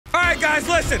guys,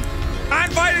 listen. I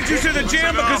invited you to the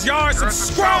gym because y'all are some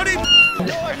scrawny.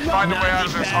 Find a way out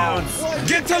of this hole.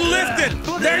 Get to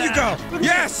lifting. There you go.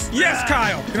 Yes, yes,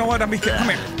 Kyle. You know what? Come here.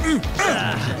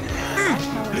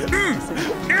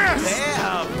 Yes.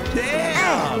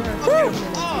 Damn.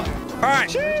 All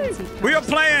right. We are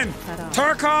playing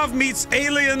Tarkov meets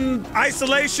Alien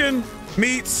Isolation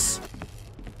meets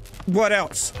what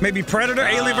else? Maybe Predator,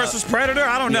 Alien versus Predator?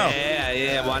 I don't know.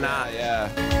 Yeah, why not? Yeah.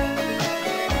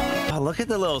 Oh, look at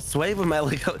the little sway with my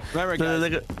look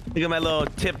at my little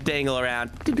tip dangle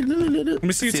around. Let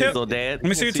me see your tip. Let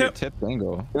me see your tip. Tip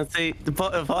dangle. Let's see.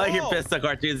 If I hear Pistol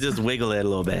CaRtOoNz, just wiggle it a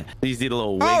little bit. You see the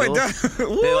little wiggle? Oh, it does. It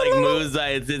like moves.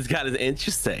 It's kind of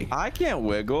interesting. I can't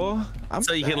wiggle.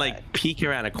 So you can like peek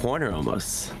around a corner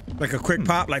almost. Like a quick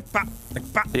pop, like pop,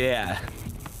 like pop. Yeah.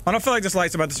 I don't feel like this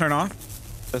light's about to turn off.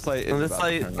 This light looks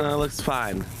fine.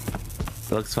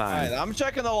 It looks fine. All right, I'm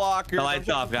checking the locker. The lights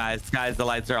off, guys. Guys, the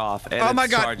lights are off. And oh my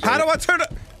God! charging. How do I turn it?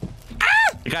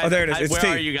 Ah! Guys, Oh, there it is. It's where T.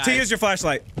 are you guys? T is your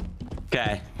flashlight.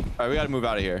 Okay. All right, we gotta move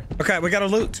out of here. Okay, we gotta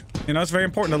loot. You know, it's very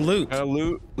important to loot. Gotta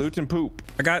loot and poop.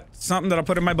 I got something that I'll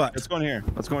put in my butt. Let's go in here.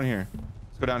 Let's go in here.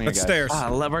 Let's go down here, guys. Stairs.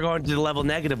 We're going to the level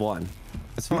 -1.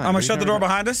 That's fine. I'm gonna shut the door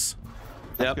behind us.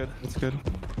 Yep. Good. That's good. All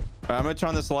right, I'm gonna turn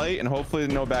on this light, and hopefully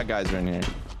no bad guys are in here.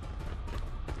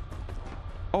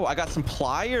 Oh, I got some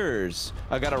pliers.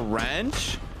 I got a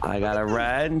wrench. I got a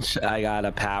wrench. I got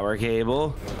a power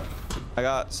cable. I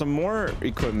got some more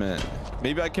equipment.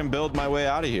 Maybe I can build my way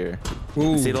out of here.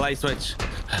 Ooh. See the light switch.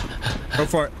 Go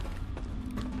for it.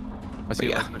 I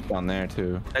see a light switch down there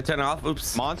too. I turn it off.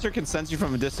 Oops. Monster can sense you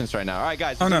from a distance right now. All right,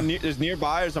 guys. Oh, no. There's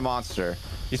nearby there's a monster.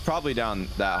 He's probably down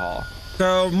that hall.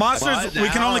 So monsters, we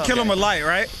can only kill them with light,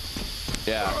 right?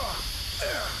 Yeah.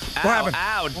 Ow, What happened?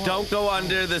 ow, don't go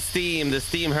under the steam. The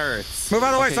steam hurts. Move out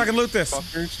of the way so I can loot this.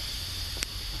 Fuckers.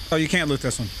 Oh, you can't loot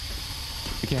this one.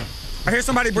 You can't. I hear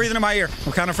somebody breathing in my ear.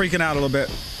 I'm kind of freaking out a little bit.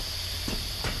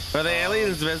 Are the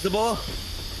aliens visible?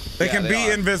 They Yeah, can they be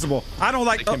are. invisible. I don't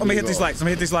like. Oh, let me hit these lights. Let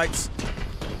me hit these lights.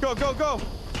 Go, go, go.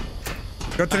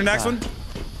 Go to the next one.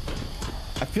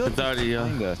 I feel like It's already,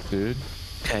 behind us, dude.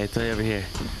 Okay, it's right over here.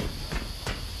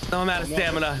 No, I'm out of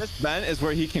stamina. This vent is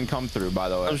where he can come through, by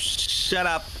the way. Oh, shut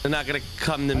up. They're not gonna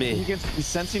come to me. He's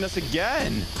sensing us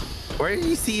again. Where do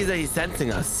you see that he's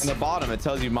sensing us? In the bottom, it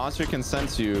tells you monster can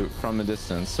sense you from a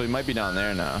distance. So he might be down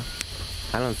there now.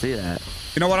 I don't see that.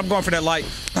 You know what? I'm going for that light.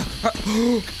 Go,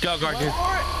 CaRtOoNz.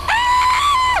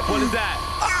 What is that?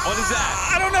 What is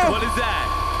that? I don't know. What is that?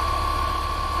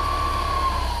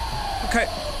 Okay.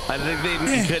 I think they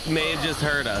may have just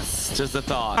heard us. Just a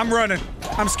thought. I'm running.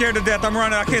 I'm scared to death. I'm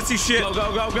running. I can't see shit. Go,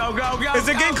 go, go, go, go, go. Is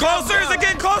it getting closer? Is it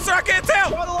getting closer? I can't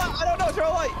tell. Turn the light. I don't know. Turn the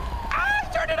light. Ah,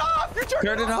 turn it off. You're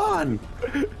turning Turn it on.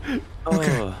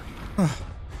 Okay.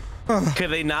 Could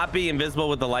they not be invisible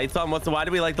with the lights on? Why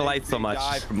do we like the lights so much?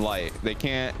 Die from light. They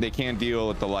can't deal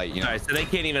with the light, you know. All right, so they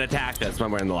can't even attack us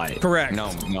when we're in the light. Correct.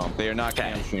 No, they are not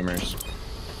cam streamers.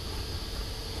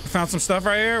 Found some stuff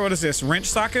right here. What is this? Wrench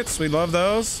sockets. We love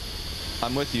those.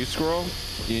 I'm with you, Squirrel.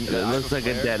 It looks like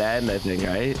a dead end, I think,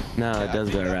 right? No, it does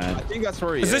go around. I think that's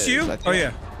where he is. Is this you? Oh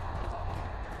yeah.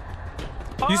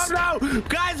 Oh no!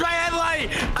 Guys, my headlight!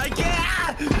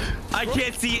 I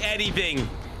can't see anything.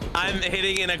 I'm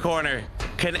hitting in a corner.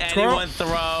 Can anyone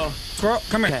throw? Squirrel,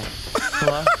 come here. Okay.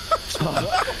 Hello? Stop.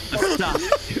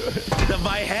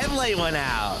 My headlight went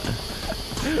out.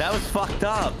 That was fucked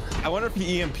up. I wonder if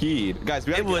he EMP'd. Guys,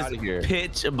 we gotta get out of here. It was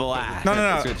pitch black. No,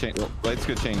 no, no. Lights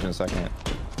could change in a second.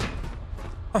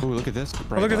 Oh, look at this.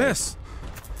 Oh, look at this.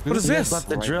 What is this? Left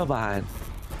the drill behind.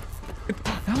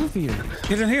 Elevator.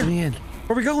 Get in here. Man.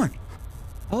 Where are we going?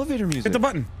 Elevator music. Hit the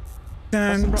button.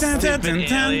 Dun, dun, dun, dun,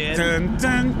 dun, dun,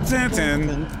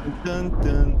 dun, dun,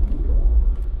 dun.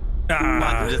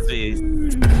 Ah. Just be.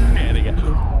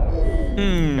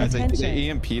 Guys, they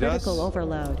EMP'd us. Critical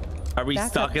overload. Are we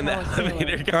stuck in the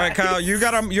elevator? Guys? All right, Kyle, you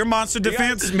got your monster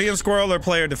defense. Me and Squirrel are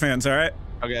player defense. All right.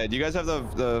 Okay, do you guys have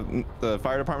the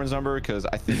fire department's number? Because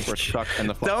I think we're stuck in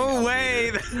the. No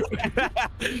way!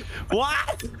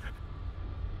 What?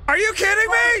 Are you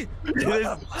kidding me? There's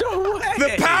no way!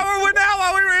 The power went out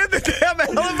while we were in the damn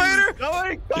elevator.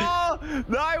 Somebody call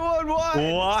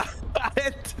 911. What?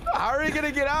 How are we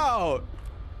gonna get out?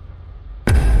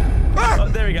 Ah, Oh,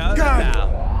 there we go. God. Now.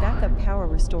 Backup power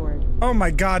restored. Oh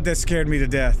my God, that scared me to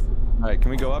death. All right,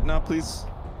 can we go up now, please?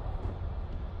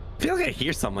 I feel like I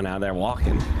hear someone out there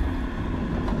walking.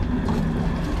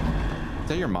 Is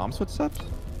that your mom's footsteps?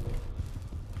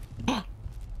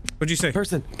 What'd you say?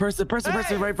 Person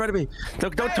right in front of me.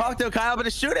 Don't talk to him, Kyle, but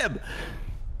just shoot him.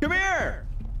 Come here.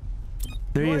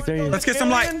 There he is. Let's get some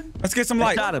light. Let's get some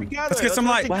light. Got him. Let's get some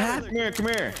light. What happened? Come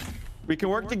here. We can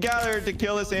work together to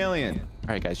kill this alien.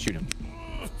 All right, guys, shoot him.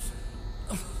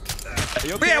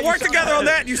 Okay, yeah, work together on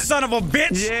that, you son of a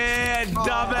bitch. Yeah,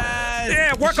 dumbass.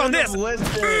 Yeah, work on this.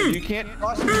 Listen, you can't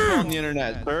trust people on the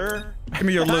internet, sir. Give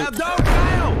me your loot. Don't,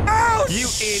 Kyle. Oh, You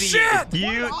shit. idiot.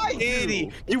 You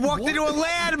idiot. You walked into a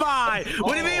landmine.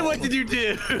 What do you mean? What did you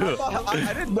do?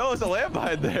 I didn't know it was a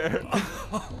landmine there.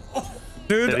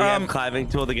 Dude, Do we have a climbing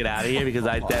tool to get out of here? Because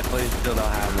I definitely still don't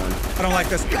have one. I don't like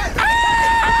this.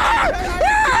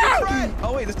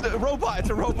 Oh wait, it's a robot. It's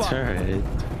a robot. Turret.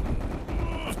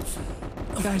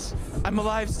 Guys, I'm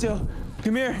alive still.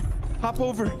 Come here. Hop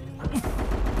over.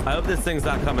 I hope this thing's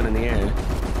not coming in the air.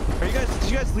 Are you guys?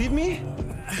 Did you guys leave me?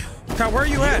 Kyle, where are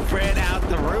you at? Ran out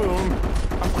the room.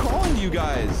 I'm calling you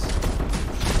guys.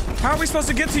 How are we supposed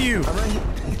to get to you?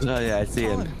 Oh yeah, I see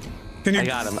him. Can you? I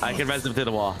got him. I can res him to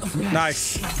the wall.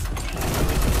 Nice.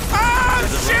 Oh,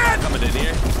 Is the shit! robot coming in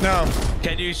here? No.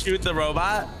 Can you shoot the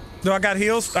robot? No, I got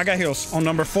heals. I got heals on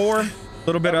number 4. A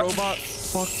little bit That of. robot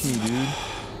fucked me, dude.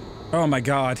 Oh my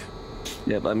god.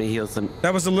 Yep, let me heal some.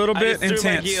 That was a little I bit just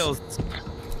threw my intense. heals.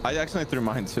 I accidentally threw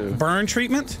mine too. Burn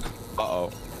treatment?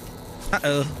 Uh-oh.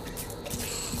 Uh-oh.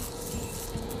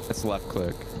 It's left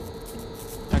click.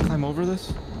 Can I climb over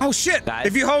this? Oh shit! Guys.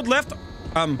 If you hold left,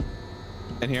 In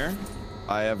here?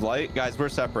 I have light. Guys, we're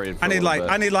separated for I a need little light. bit.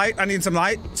 I need light. I need some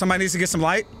light. Somebody needs to get some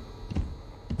light.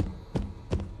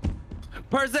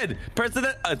 Person,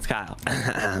 it's Kyle.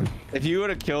 If you would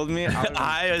have killed me,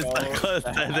 I was so close.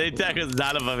 They took us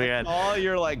out of my head. all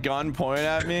your like gun pointed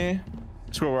at me.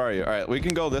 Screw, where are you? All right, we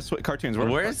can go this way. CaRtOoNz,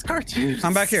 Where's CaRtOoNz?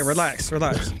 I'm back here. Relax.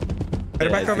 Relax.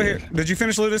 Get back over here. Did you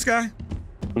finish loot this guy?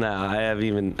 No, I haven't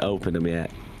even opened him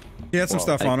yet. He had some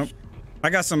stuff on him. I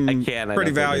got some I can't, I pretty don't put it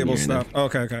in valuable here stuff.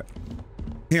 Okay, okay.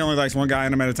 He only likes one guy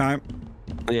in him at a time.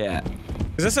 Yeah,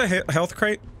 Is this a health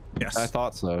crate? Yes. I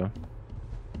thought so.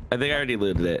 I think I already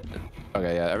looted it.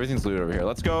 Okay, yeah, everything's looted over here.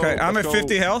 Let's go. Okay, I'm at let's go.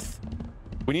 50 health.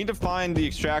 We need to find the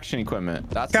extraction equipment.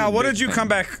 That's Kyle, the what big did you thing. come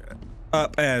back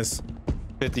up as?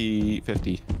 50.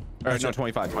 Or Gotcha. no,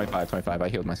 25. I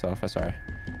healed myself. I'm sorry.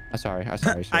 I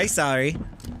sorry.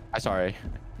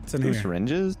 It's in Two here.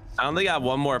 syringes? I only got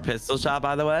one more pistol shot,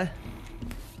 by the way.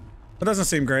 That doesn't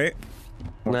seem great.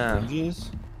 No.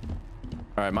 Syringes?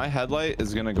 All right, my headlight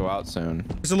is gonna go out soon.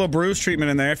 There's a little bruise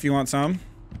treatment in there if you want some.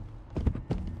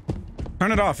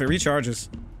 Turn it off. It recharges.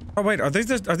 Oh wait, are these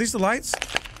the lights?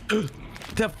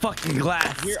 The fucking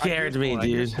glass scared me,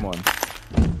 dude. Come on.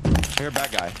 I hear a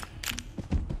bad guy.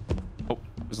 Oh,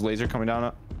 there's a laser coming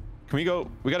down. Can we go?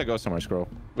 We gotta go somewhere, Scroll.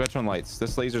 We gotta turn lights.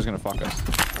 This laser's gonna fuck us.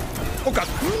 Oh god.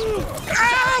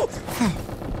 Ow!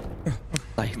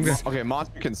 Lights. Okay,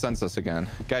 monster can sense us again.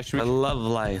 Guys, should I we? love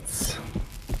lights.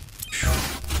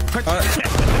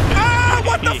 Ah!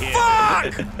 What the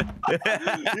fuck?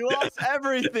 You lost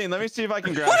everything. Let me see if I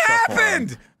can grab What stuff for him.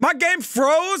 happened? My game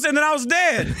froze and then I was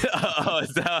dead. Oh,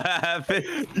 so happened.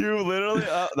 You literally.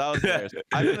 That was theirs.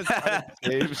 I'm gonna try to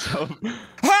save some.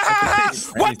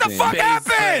 What the fuck Face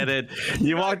happened? planted.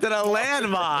 You walked in a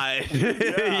landmine. You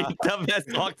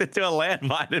dumbass walked into a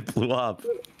landmine and blew up.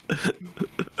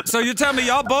 So you tell me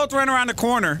y'all both ran around the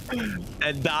corner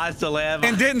And dodged a landmine.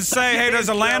 and didn't say, hey, there's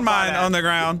a landmine on the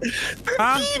ground.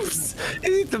 Huh? Beeps.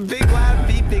 It's a big loud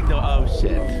beeping though. Oh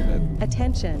shit.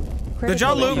 Attention. Did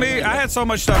y'all loot me? I had so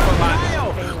much stuff on mine.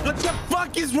 Kyle, what the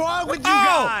fuck is wrong with you Oh,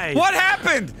 guys? what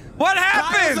happened? What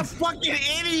Kyle's happened? a fucking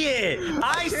idiot.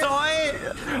 I saw it.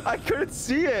 I couldn't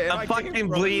see it. I'm fucking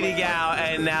bleeding out,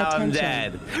 and now I'm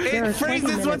dead. There are It 20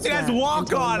 freezes once you guys minutes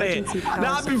walk left on until it. emergency power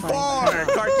Not supply.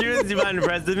 before. CaRtOoNz, you mind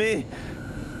impressing me?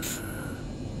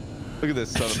 Look at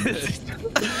this son of a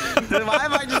bitch. Then why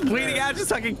am I just bleeding out just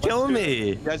so I can kill me?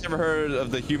 You guys ever heard of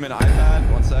the human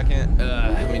iPad? 1 second.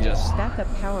 Let me just Backup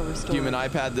power restored. human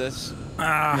iPad this.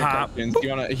 Uh-huh. Do you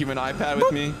want a human iPad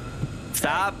with me?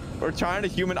 Stop. We're trying to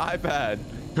human iPad.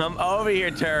 Come over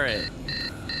here, turret.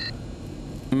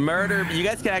 Murder. You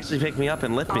guys can actually pick me up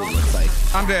and lift me, it looks like.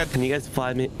 I'm dead. Can you guys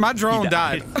fly me? My drone He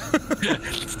died.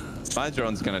 My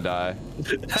drone's gonna die.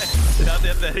 You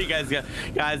guys go.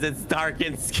 Guys, it's dark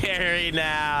and scary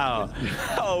now.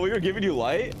 Oh, we were giving you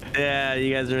light? Yeah,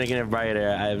 you guys are making it brighter.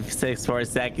 I have 6 more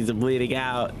seconds of bleeding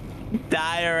out.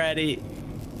 Die already.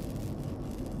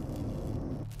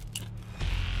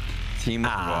 Team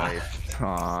Ah. wife.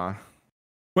 Aw.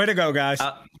 Way to go, guys.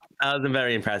 That wasn't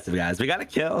very impressive, guys. We got a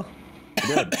kill.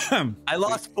 I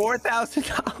lost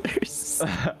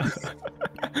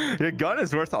 $4,000. Your gun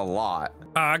is worth a lot.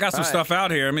 I got some All right. stuff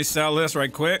out here. Let me sell this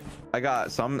right quick. I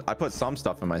put some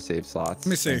stuff in my save slots. Let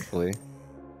me see. Thankfully.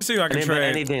 Let's see if I I can didn't put trade.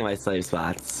 anything in my slave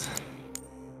spots.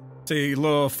 See, a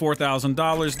little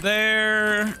 $4,000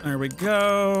 there. There we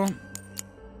go.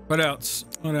 What else?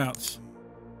 What else?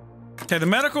 Okay, the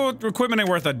medical equipment ain't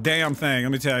worth a damn thing,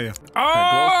 let me tell you.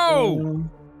 Oh!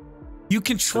 You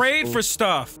can trade for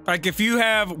stuff. Like if you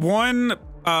have one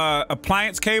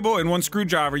appliance cable and one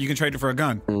screwdriver, you can trade it for a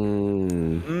gun.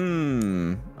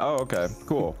 Oh, okay.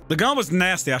 Cool. The gun was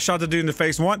nasty. I shot the dude in the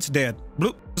face once, dead.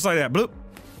 Bloop. Just like that. Bloop.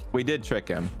 We did trick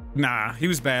him. Nah, he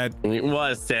was bad. He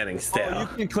was standing Oh, still. you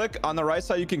can click on the right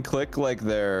side. You can click like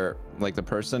the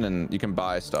person, and you can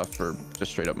buy stuff for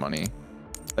just straight up money.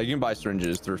 Like you can buy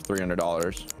syringes for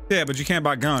 $300. Yeah, but you can't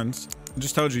buy guns. I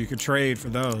just told you could trade for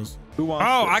those. Who wants?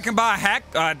 Oh, this? I can buy a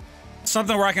hack.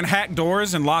 Something where I can hack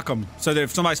doors and lock them, so that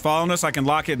if somebody's following us, I can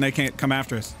lock it and they can't come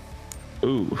after us.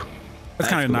 Ooh. That's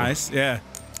kind of cool. nice. Yeah.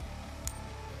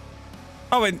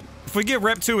 Oh, and if we get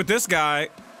rep 2 with this guy,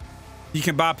 you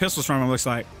can buy pistols from him, looks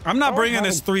like. I'm not bringing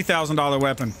this $3,000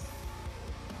 weapon.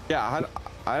 Yeah,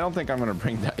 I don't think I'm gonna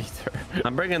bring that either.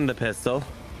 I'm bringing the pistol. All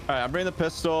right, I'm bringing the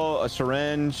pistol, a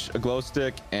syringe, a glow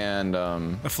stick, and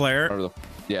A flare.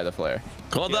 the flare.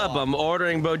 Hold up, I'm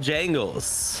ordering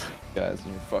Bojangles. Guys,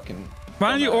 you're fucking.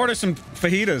 Why don't you order some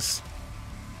fajitas?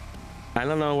 I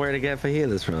don't know where to get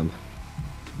fajitas from.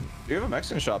 You have a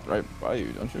Mexican shop right by you,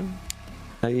 don't you?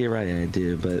 You're right, I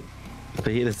do, but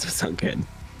fajitas are so good.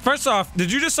 First off,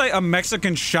 did you just say a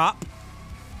Mexican shop?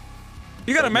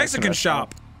 You got a Mexican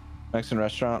shop. Mexican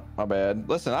restaurant. My bad.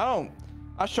 Listen,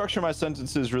 I structure my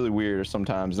sentences really weird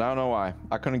sometimes. And I don't know why.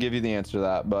 I couldn't give you the answer to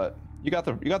that, but you got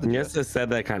the. You just said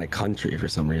that kind of country for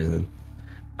some reason.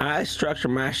 I structure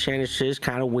my sentences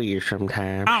kind of weird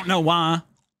sometimes. I don't know why.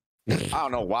 I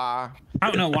don't know why. I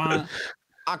don't know why.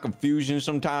 I'm confusing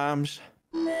sometimes.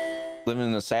 Living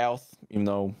in the South, even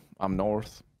though I'm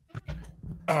North.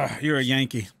 You're a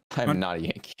Yankee. I'm not a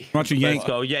Yankee. Why don't you yank? Let's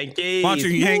go Yankees. Why don't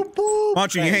you yank? Why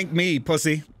don't you yank me,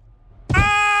 pussy?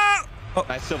 Ah! Oh.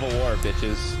 Nice Civil War,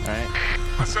 bitches. All right.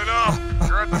 Listen up.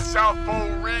 You're at the South Pole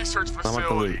Research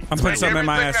Facility. I'm putting something in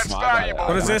my ass. That's valuable.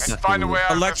 What is this? And find a way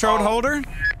out of this Electrode hole. holder?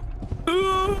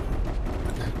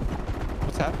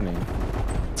 What's happening?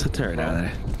 It's a turret out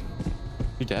there.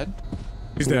 You dead?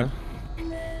 He's dead.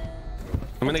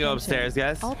 I'm gonna go upstairs,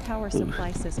 guys. All power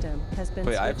supply system has been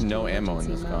Wait, I have switched no to ammo in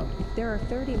emergency this mode. gun. There are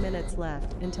 30 minutes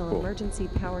left until Cool. emergency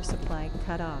power supply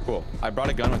cut off. Cool. I brought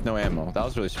a gun with no ammo. That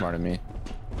was really smart of me.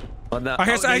 Well, no, Oh,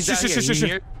 here's, he's down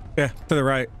here. shh. Yeah, to the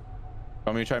right.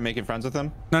 Want me to try making friends with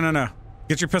him? No.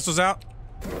 Get your pistols out.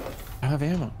 I have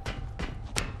ammo.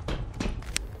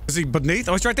 Is he beneath?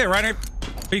 Oh, he's right there, right here.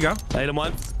 There you go. Hit him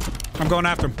once. I'm going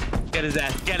after him. Get his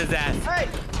ass. Get his ass. Hey,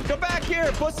 come back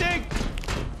here, pussy!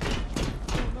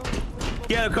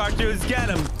 Get him, CaRtOoNz. Get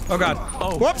him. Oh God.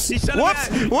 Oh, Whoops. He shut him Whoops.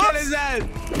 down. Get Whoops. his ass.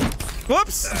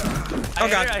 Whoops. Oh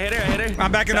God. I hit her.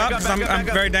 I'm backing up because I'm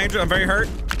very dangerous. I'm very hurt.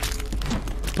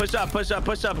 Push up,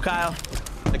 Kyle.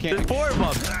 I can't. There's 4 of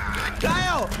them.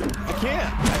 Kyle! I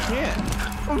can't.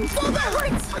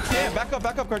 Back up,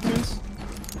 CaRtOoNz.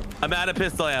 I'm out of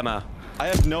pistol ammo. I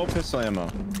have no pistol ammo.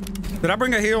 Did I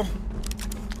bring a heal?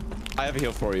 I have a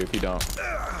heal for you if you don't.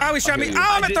 Oh, he shot me. you. Oh,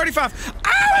 I'm I at did- 35. Oh,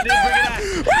 I didn't bring an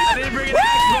axe, boys. I didn't bring an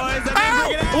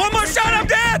axe. One more shot, I'm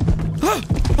dead.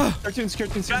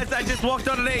 CaRtOoNz. Guys, I just walked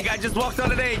on an egg.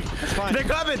 fine. They're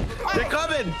coming.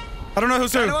 I don't know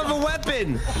who's I who. don't have a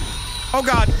weapon. Oh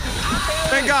God.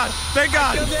 Thank God.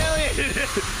 Kill the alien.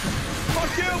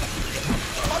 Fuck you!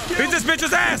 Beat this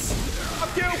bitch's ass.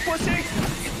 Fuck you, pussy!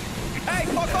 Hey,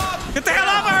 fuck off! Get the hell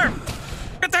off her.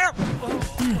 Get the hell.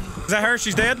 Is that her?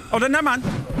 She's dead? Oh, then never mind.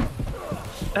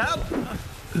 Help.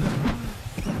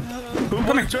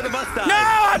 Come here. Sure the bus died.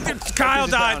 No, Kyle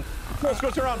died. Let's go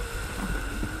turn around.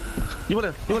 You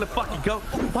wanna fucking go?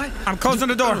 What? I'm closing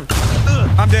the door.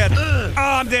 I'm dead. Oh,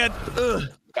 I'm dead.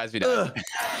 Guys, we died.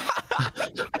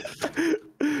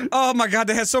 Oh my God,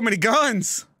 they had so many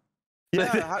guns.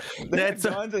 Yeah, That's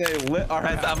guns and they lit our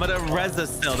Guys, I'm gonna res us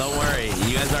still. Don't worry.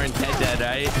 You guys aren't dead,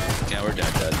 right? Yeah, we're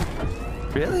dead.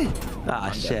 Really? Ah,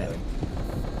 shit.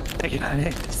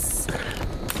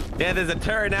 Yeah, there's a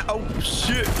turret now. Oh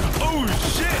shit!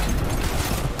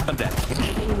 I'm dead.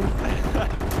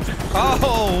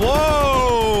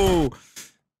 Oh, whoa.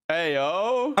 Hey,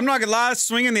 yo. I'm not gonna lie,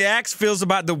 swinging the axe feels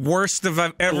about the worst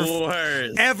I've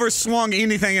ever swung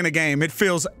anything in a game. It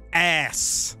feels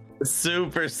ass.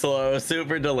 Super slow,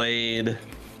 super delayed.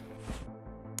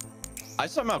 I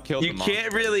somehow killed You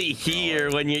can't really hear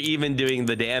when you're even doing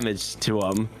the damage to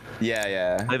them.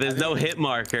 Yeah. Like there's no hit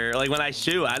marker. Like when I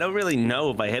shoot, I don't really know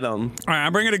if I hit them. All right,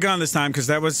 I'm bringing a gun this time because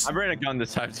that was. I'm bringing a gun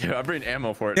this time too. I'm bringing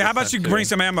ammo for it. Yeah, how about you bring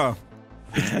some ammo?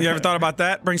 You ever thought about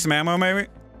that? Bring some ammo, maybe?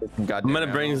 I'm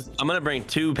gonna bring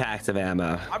 2 packs of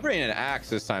ammo. I'm bringing an axe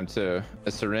this time too.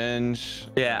 A syringe.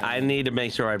 Yeah, I need to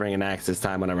make sure I bring an axe this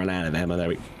time when I run out of ammo. There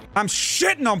we. I'm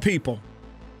shitting on people.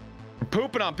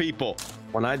 Pooping on people.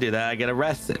 When I do that, I get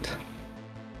arrested.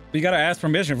 You gotta ask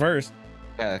permission first.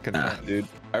 Yeah, dude.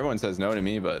 Everyone says no to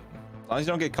me, but as long as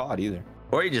you don't get caught either.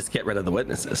 Or you just get rid of the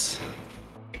witnesses.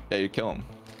 Yeah, you kill them.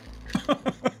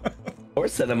 Or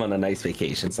send them on a nice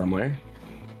vacation somewhere.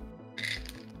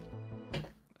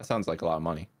 That sounds like a lot of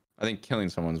money. I think killing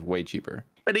someone's way cheaper.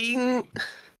 But eating.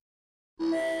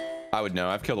 I would know.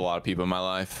 I've killed a lot of people in my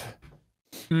life.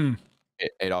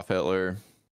 Adolf Hitler.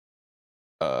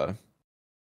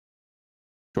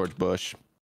 George Bush.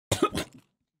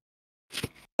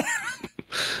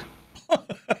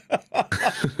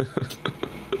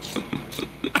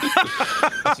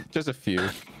 Just a few.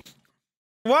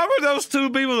 Why were those two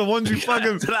people the ones you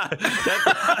fucking?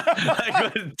 That's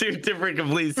like two different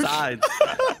complete sides.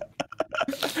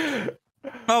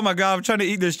 Oh my god! I'm trying to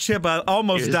eat this chip. I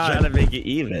almost died. Trying to make it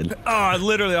even. Oh, I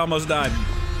literally almost died.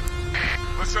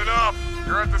 Listen up.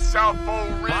 You're at the South Pole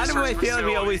Research Why do I feel like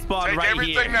we always spawn Take right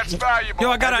everything here? that's valuable. Yo,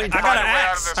 I got an Find a way out of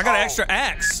axe. this I got an hole. extra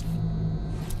axe.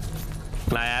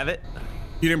 Can I have it?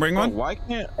 You didn't bring one? Why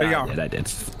can't? There you go. I did.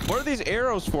 What are these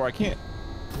arrows for? I can't.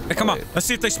 Hey, come on. Let's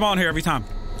see if they spawn here every time.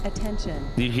 Attention.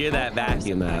 You hear that Power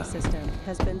vacuum supply now? system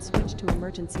has been switched to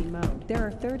emergency mode. There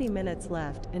are 30 minutes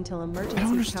left until emergency power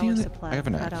understand it. supply I have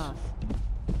an cut axe. off.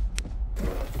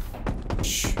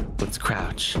 Let's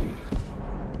crouch.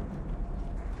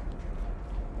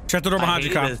 Shut the door behind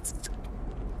you, Kyle.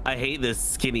 I hate this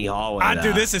skinny hallway.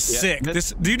 Dude, this is sick. You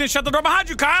didn't shut the door behind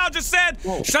you, Kyle. Just said,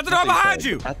 shut the door behind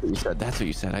you. That's what you said. That's what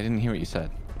you said. I didn't hear what you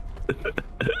said.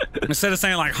 Instead of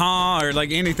saying like, huh, or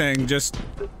like anything, just.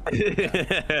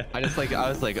 I was like,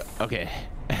 okay.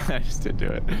 I just didn't do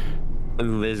it.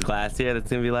 There's glass here that's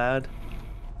gonna be loud.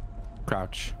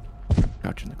 Crouch.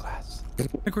 Crouch in the glass. I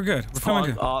think we're good. We're feeling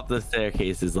good. Off the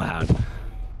staircase is loud.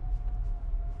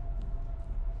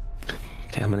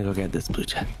 Okay, I'm gonna go get this blue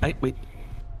chest. Wait.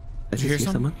 Did you hear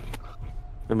someone?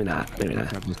 Maybe not. Maybe not.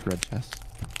 Grab this red chest.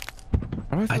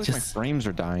 Why do I feel like my frames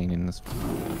are dying in this?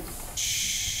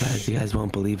 Guys, you guys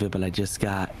won't believe it, but I just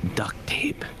got duct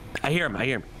tape. I hear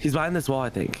him. He's behind this wall, I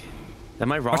think.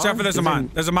 Am I wrong? Watch out for there's a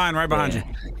mine. There's a mine right behind you.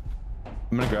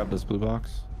 I'm gonna grab this blue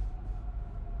box.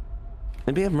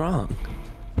 Maybe I'm wrong.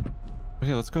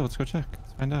 Okay, let's go. Let's go check.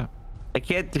 Let's find out. I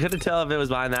couldn't tell if it was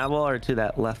behind that wall or to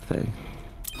that left thing.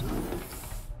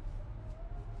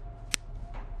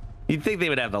 You'd think they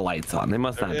would have the lights on. They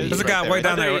must not be. There's a guy way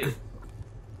down there.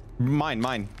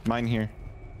 Mine here.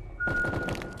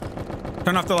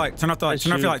 Turn off the light. Turn off the light.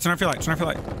 Turn off your light. Turn off your light. Turn off your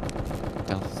light.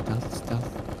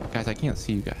 Stealth. Guys, I can't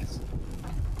see you guys.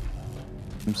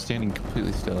 I'm standing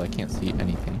completely still. I can't see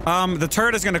anything. The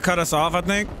turret is gonna cut us off, I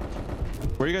think.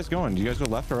 Where are you guys going? Do you guys go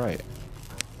left or right?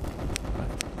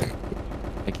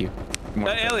 Thank you.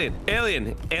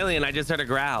 Alien! I just heard a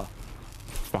growl.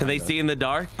 Can they see in the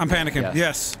dark? I'm panicking.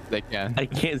 Yes. They can. I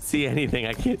can't see anything.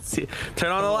 I can't see.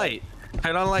 Turn on the light.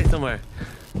 Turn on the light somewhere.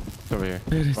 It's over here.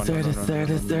 There it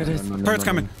is. Turret's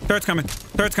coming. Turret's coming.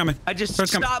 Turret's coming. I just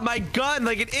shot my gun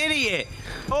like an idiot.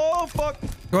 Oh, fuck.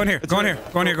 Go in here. Go in here.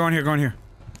 Go in here. Go in here. Go in here.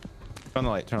 Turn the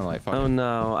light. Turn the light. Fuck. Oh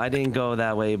no, I didn't go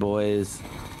that way, boys.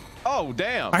 Oh,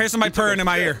 damn. I hear somebody purring in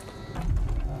my ear.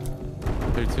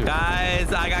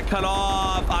 Guys, I got cut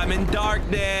off. I'm in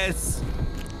darkness.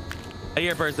 I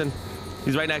hear a person.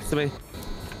 He's right next to me.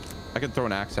 I could throw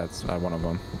an axe at one of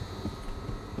them.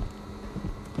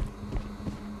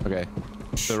 Okay.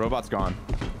 The robot's gone.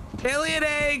 Alien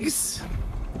eggs.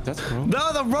 That's squirrel.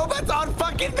 No, the robot's on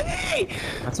fucking me.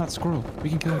 That's not squirrel. We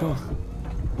can kill them both.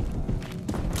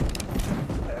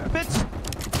 Bitch.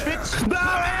 No,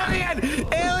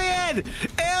 alien.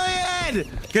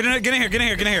 Get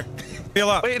in here. Heal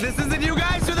up. Wait, this isn't you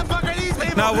guys. Who the fuck are these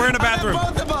people? No, we're in the bathroom.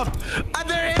 Both of them.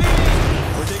 They're idiots.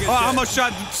 Oh, I almost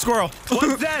shot squirrel.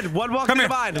 One's dead. One walked in the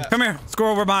mine. Come here.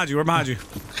 Squirrel, we're behind you.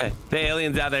 Okay, the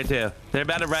alien's out there too. They're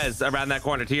about to res around that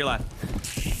corner to your left.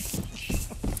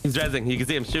 He's rezzing. You can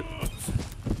see him shoot.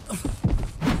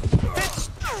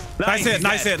 Nice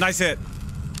hit.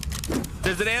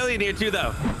 There's an alien here too,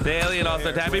 though. The alien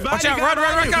also tapped me. Watch out! Run!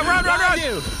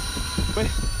 Wait,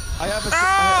 I have a.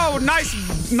 Oh,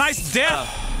 nice death.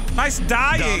 Nice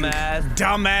dying.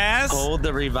 Dumbass. Hold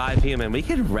the revive human. We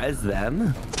can res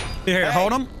them. Here,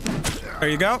 hold him. There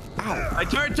you go. Ow. I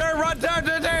turn, run, turn.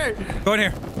 Go in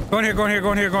here.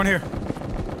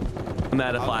 I'm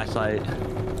out of flashlight.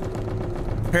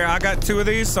 Here, I got 2 of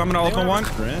these, so I'm gonna open one. Oh,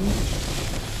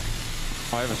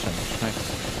 I have a syringe. Nice.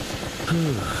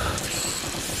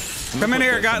 Come in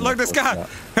here, guy. Look, this guy.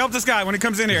 Help this guy when he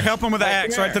comes in here. Help him with the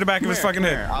axe right to the back of his fucking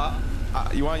head.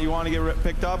 You want to get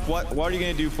picked up? What are you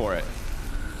gonna do for it?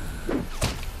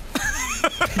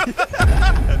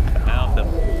 I helped him.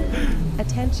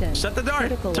 Attention. Shut the door.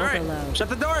 Critical Turret. overload. Shut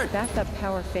the door. Backup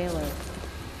power failure.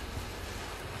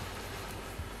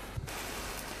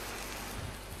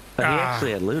 He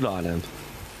actually had loot on him.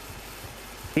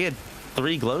 He had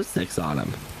 3 glow sticks on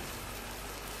him.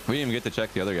 We didn't even get to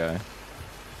check the other guy.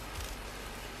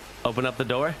 Open up the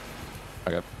door.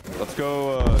 Okay, let's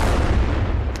go.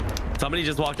 Somebody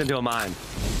just walked into a mine.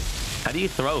 How do you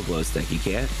throw a glow stick? You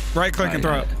can't. Right click and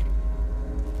throw it.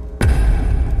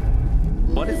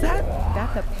 What is that?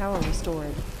 Backup power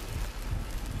restored.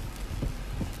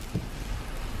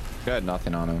 Got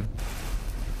nothing on him.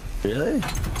 Really?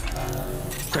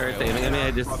 Turret thing. I mean,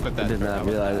 I just did not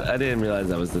realize. I didn't realize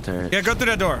that was the turret. Yeah, go through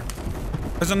that door.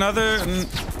 There's another.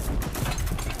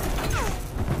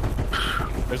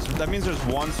 That means there's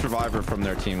one survivor from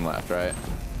their team left, right?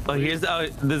 Oh, here's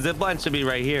the zip line should be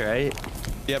right here, right?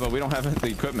 Yeah, but we don't have the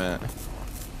equipment.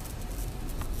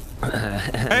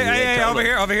 Hey, over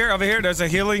here. There's a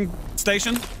healing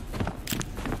station.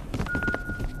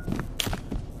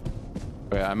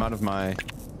 Wait, I'm out of my.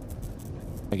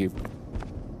 Thank you.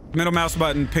 Middle mouse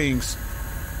button pings.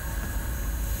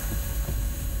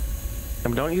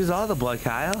 Don't use all the blood,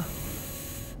 Kyle.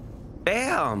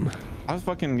 Damn. I was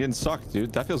fucking getting sucked,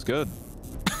 dude. That feels good.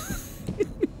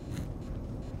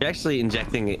 You're actually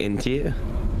injecting it into you?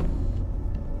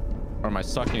 Or am I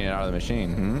sucking it out of the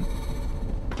machine?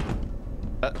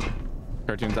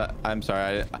 CaRtOoNz, I'm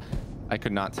sorry. I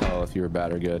could not tell if you were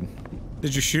bad or good.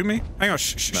 Did you shoot me? Hang on.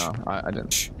 Shh. No, I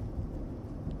didn't. Shh.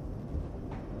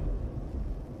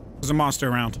 There's a monster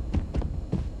around.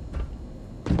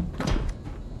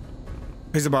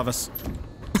 He's above us.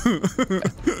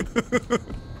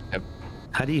 Yep.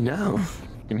 How do you know?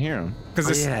 You can hear him.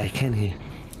 Because yeah, I can hear.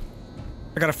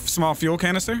 I got a small fuel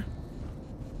canister.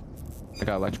 I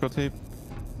got electrical tape.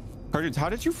 CaRtOoNz, how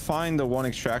did you find the one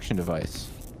extraction device?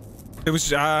 It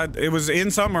was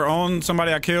in something or on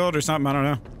somebody I killed or something. I don't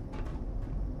know.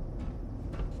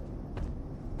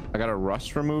 I got a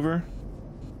rust remover.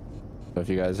 So if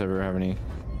you guys ever have any,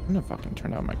 I'm gonna fucking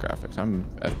turn down my graphics. I'm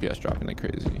FPS dropping like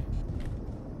crazy.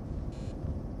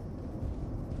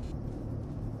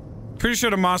 Pretty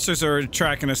sure the monsters are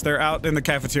tracking us. They're out in the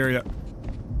cafeteria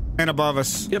and above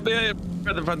us. Yep,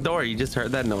 at the front door. You just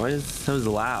heard that noise? That was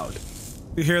loud.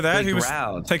 You hear that? Like he was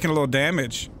growled. taking a little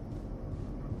damage.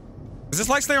 Does this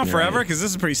light stay on forever? Because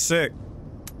this is pretty sick.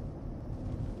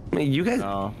 I mean, you guys,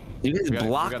 No.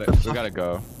 blocked. We gotta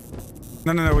go.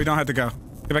 No, we don't have to go.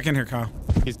 Get back in here, Kyle.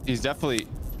 He's definitely,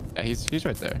 yeah, he's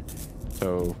right there.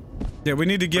 So Yeah, we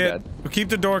need to dead. keep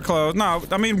the door closed. No,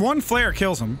 I mean, one flare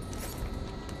kills him.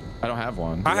 I don't have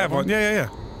one. I have one. Yeah.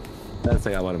 That's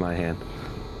I got one in my hand.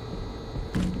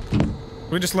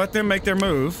 We just let them make their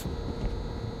move.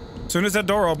 As soon as that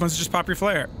door opens, just pop your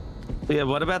flare. Yeah,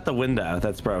 what about the window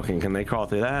that's broken? Can they crawl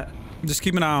through that? Just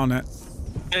keep an eye on it.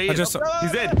 Yeah, He's in.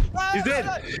 He's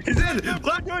in.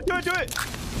 Do it.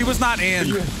 He was not in.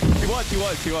 He was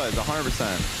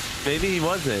 100%. Maybe he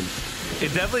wasn't.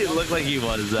 It definitely looked like he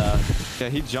was. Yeah,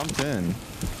 he jumped in.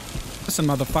 Listen,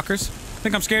 motherfuckers.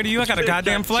 Think I'm scared of you? I got a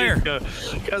goddamn flare.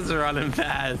 Guys are running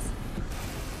fast.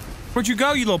 Where'd you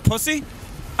go, you little pussy?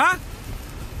 Huh?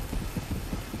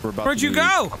 Where'd you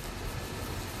go?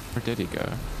 Where did he go?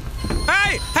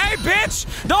 Hey, bitch!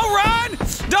 Don't run!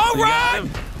 Don't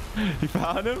run! You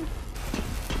found him?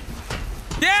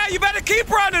 Yeah, you better keep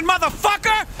running,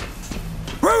 motherfucker!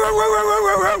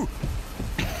 Woo!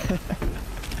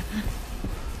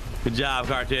 Good job,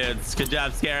 CaRtOoNz. Good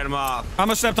job scaring them off. I'm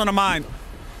gonna step on a mine.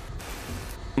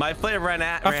 My flare ran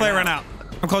out. My flare ran out.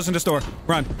 I'm closing this door.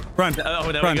 Run.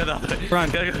 Oh, there Run. we go.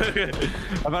 Run.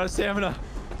 I'm out of stamina.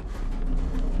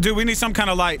 Dude, we need some kind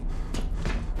of light.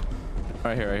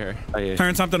 Right here. Oh, yeah.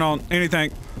 Turn something on.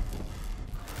 Anything.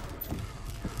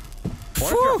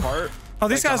 What if your heart? Oh,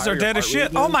 these guys are dead as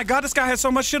shit. Oh my god, this guy has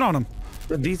so much shit on him.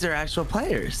 These are actual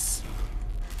players.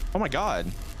 Oh my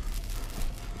god.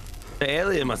 The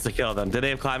alien must have killed them. Did they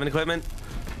have climbing equipment?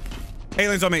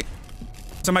 Aliens on me.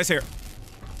 Somebody's here.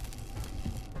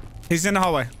 He's in the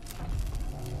hallway.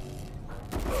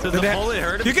 Does the bullet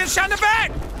hurt him? You get shot in the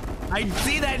back! I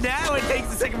see that now. It takes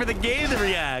a second for the game to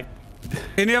react.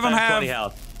 Any of them have 20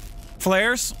 health.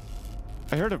 flares?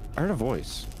 I heard a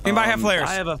voice. Anybody have flares?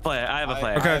 I have a flare.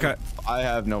 Okay. I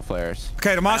have no flares.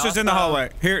 Okay, the monster's in the hallway.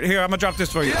 Here, I'm gonna drop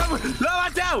this for you. No,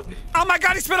 watch out! Oh my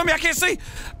god, he spit on me. I can't see.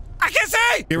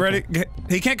 You ready?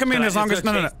 He can't come in as long as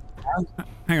no.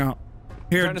 Hang on. I'm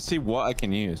Here, trying to see what I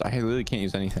can use. I literally can't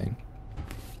use anything.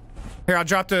 here. I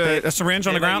dropped a syringe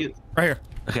on the ground. Right here.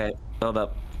 Okay, hold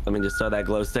up. Let me just throw that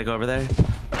glow stick over there.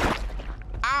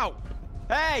 Ow!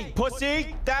 Hey,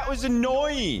 pussy! That was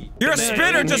annoying. You're a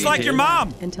spitter just like your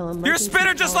mom. Until You're a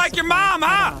spitter just like your mom,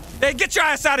 huh? Hey, get your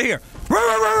ass out of here.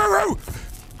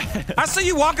 I see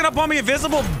you walking up on me,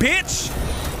 invisible bitch.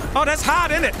 Oh, that's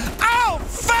hot, isn't it? Oh,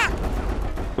 fuck!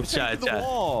 Shot. The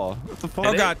wall. What the fuck?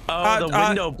 Oh, God. Oh, the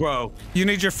window broke. You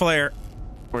need your flare.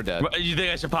 We're dead. You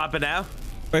think I should pop it now?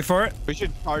 Wait for it. We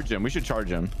should charge him. We should charge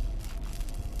him.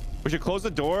 We should close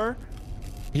the door.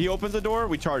 He opens the door.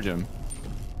 We charge him.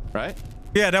 Right?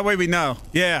 Yeah, that way we know.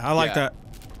 Yeah, I like that.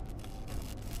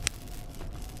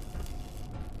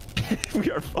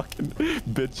 We are fucking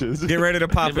bitches. Get ready to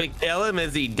pop Did we it. kill him?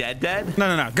 Is he dead?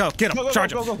 No. Go. Get him. Go,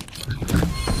 Charge him. go.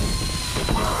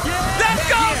 Let's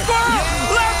go, squirrel!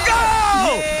 Let's go!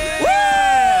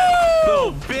 Yeah! Woo!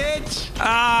 Little bitch!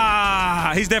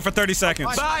 Ah, he's dead for 30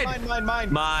 seconds.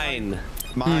 Mine.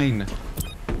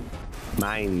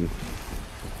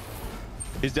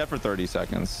 He's dead for 30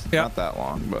 seconds. Yep. Not that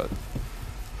long, but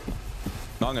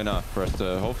long enough for us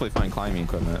to hopefully find climbing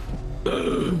equipment.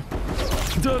 No,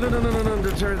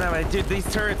 the turret that way. Dude, these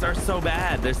turrets are so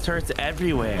bad. There's turrets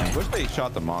everywhere. I wish they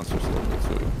shot the monsters a little bit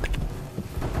too.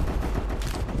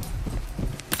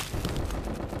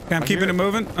 Okay, I'm keeping it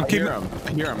moving. I hear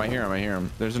him.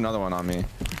 There's another one on me.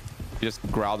 He just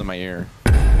growled in my ear.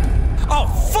 Oh,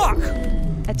 fuck!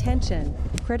 Attention,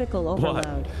 critical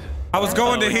overload. I was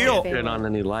going to heal. Turn on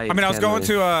any lights. I mean, I was going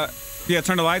to,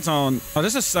 turn the lights on. Oh,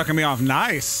 this is sucking me off.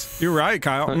 Nice. You're right,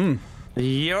 Kyle. Mm.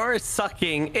 You're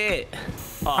sucking it.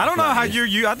 Oh, I don't know how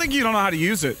you. I think you don't know how to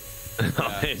use it.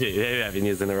 Maybe I've been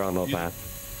using it wrong the whole time.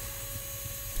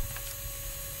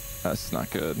 That's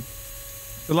not good.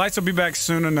 The lights will be back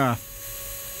soon enough.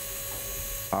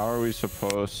 How are we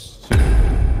supposed to?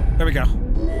 There we go.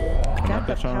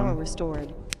 Backup power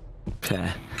restored. Okay.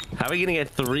 How are we gonna get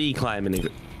 3 climbing?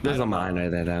 There's a mine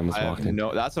right there that I almost walked in.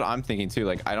 No, that's what I'm thinking too.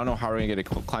 Like, I don't know how we're gonna get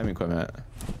climbing equipment.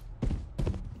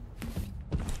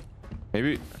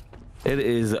 Maybe. It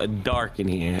is dark in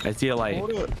here. I see a light.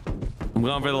 I'm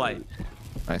going for the light.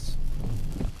 Nice.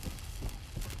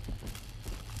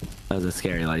 That was a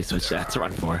scary light switch. That's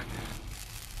run for.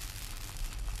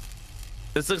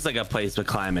 This looks like a place with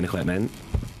climbing equipment.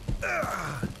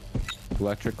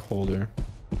 Electric holder.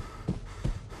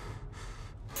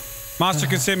 Monster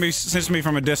can sense me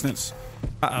from a distance.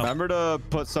 Uh-oh. Remember to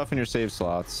put stuff in your save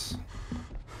slots.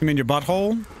 You mean your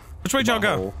butthole? Which way y'all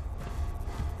go?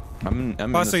 I'm in I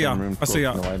the see same y'all. room. I see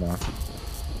y'all.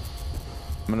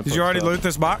 Did you already loot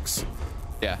this box?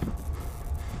 Yeah.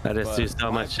 I just do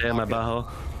so much shit in my butthole.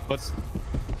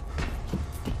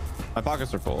 My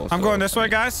pockets are full. I'm going this way,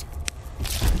 guys.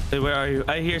 Hey, where are you?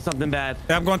 I hear something bad.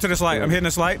 Yeah, I'm going to this light. I'm hitting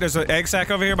this light. There's an egg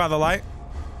sack over here by the light.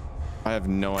 I have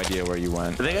no idea where you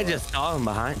went. I think I just saw him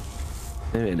behind.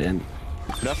 Maybe I didn't.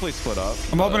 Definitely split up.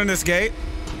 I'm opening this gate.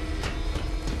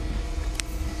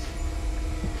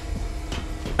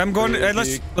 I'm going to, hey,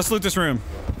 let's loot this room.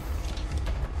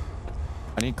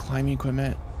 I need climbing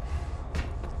equipment.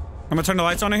 I'm gonna turn the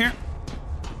lights on in here.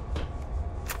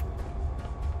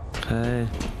 Okay.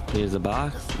 Here's a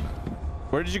box.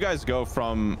 Where did you guys go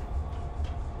from?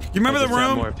 You remember the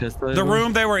room? The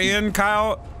room they were in,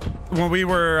 Kyle, when we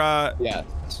were. Yeah.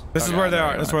 This is where they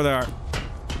are. That's where they are.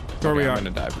 Where we are. I'm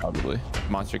gonna die probably.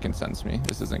 Monster can sense me.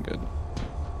 This isn't good.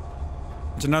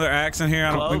 There's another axe in here.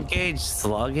 I don't 12 think. gauge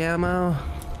slug ammo.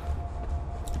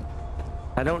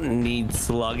 I don't need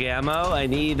slug ammo. I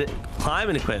need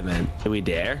climbing equipment. Do we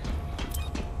dare?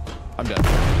 I'm dead.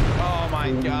 Oh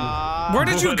my god. Where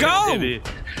did you go?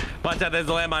 Watch out, there's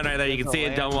a landmine right there. You can see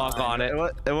it. Don't walk on it.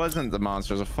 It wasn't the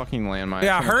monster. It was a fucking landmine.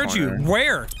 Yeah, I heard you.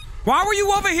 Where? Why were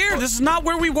you over here? This is not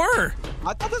where we were.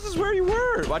 I thought this is where you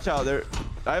were. Watch out. There.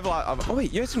 I have a lot of. Oh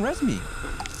wait, you guys can res me.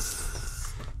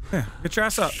 Yeah, get your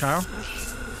ass up, Kyle.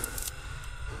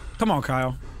 Come on,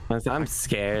 Kyle. I'm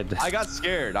scared. I got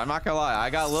scared. I'm not gonna lie. I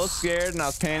got a little scared and I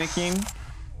was panicking.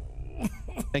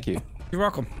 Thank you. You're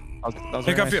welcome.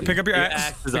 Pick up your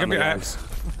axe. Pick up your axe.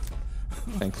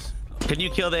 Thanks. Can you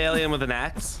kill the alien with an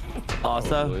axe? Also?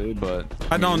 Probably, but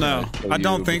I don't know. I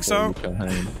don't think so.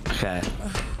 Okay.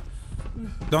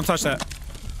 Don't touch that.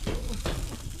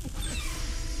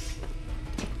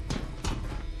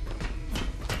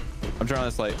 I'm trying on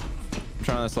this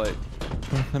light.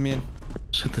 Let me in.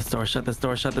 Shut this door. Shut this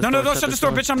door. Shut this door. No, don't shut this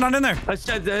door, bitch. I'm not in there. I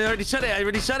already shut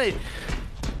it.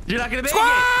 You're not gonna make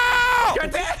Squirrel!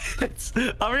 it. Damn it!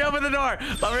 I'll reopen the door.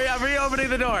 I'm reopening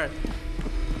the door.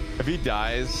 If he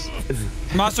dies.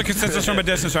 Monster can sense us from a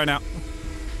distance right now.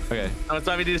 Okay. That's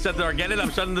why we need to shut the door. Get it?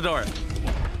 I'm shutting the door.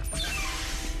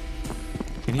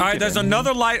 All right, there's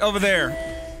another light over there.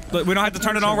 We don't have to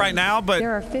turn it on right now, but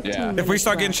There are 15 Yeah. minutes if we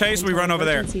start getting left chased, we until run over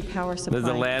there. emergency power supply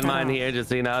There's a landmine cutoff. here, just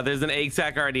so you know. There's an egg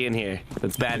sack already in here.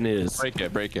 That's bad news. Break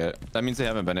it, break it. That means they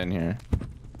haven't been in here.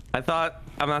 I thought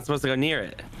I'm not supposed to go near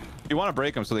it. You want to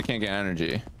break them so they can't get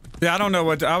energy. Yeah, I don't know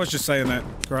what I was just saying that,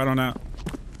 or I don't know.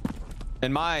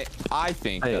 In my, I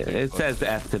think. Hey, that they- it says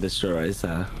F to destroy,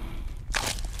 so.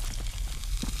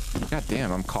 God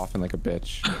damn, I'm coughing like a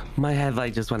bitch. My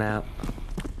headlight just went out.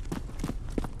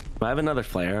 Do I have another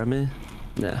flare on me?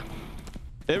 No.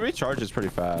 It recharges pretty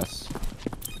fast.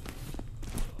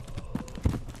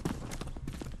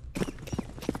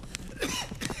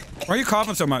 Why are you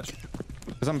coughing so much?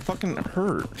 Because I'm fucking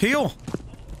hurt. Heal.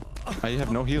 I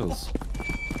have no heals.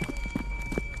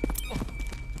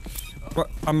 What?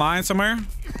 A mine somewhere?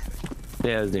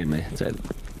 Yeah, it was near me. It's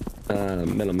right.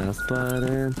 Middle mouse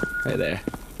button. Right there.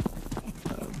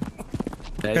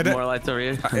 Hey, Hey, more lights over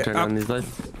here. I'm turning on these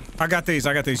lights. I got these.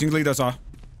 I got these. You can leave those off.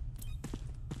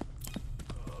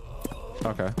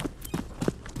 Okay.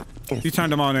 You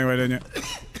turned them on anyway, didn't you?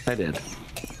 I did.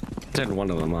 Turned one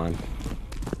of them on.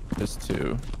 Just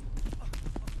two.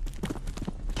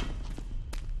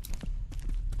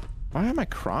 Why am I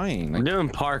crying? I'm Like, doing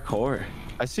parkour.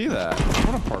 I see that. I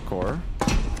want a parkour.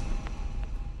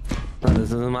 Oh,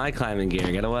 this isn't my climbing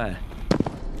gear. Get away.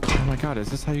 Oh my god, is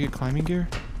this how you get climbing gear?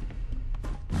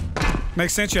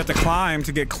 Makes sense. You have to climb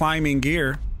to get climbing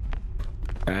gear.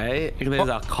 Right? There's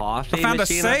a coffee I found a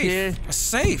machine up here. safe. A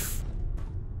safe.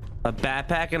 A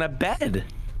backpack and a bed.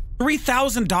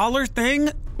 $3,000 thing?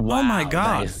 Oh my Wow,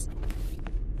 god.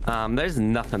 nice. There's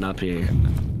nothing up here.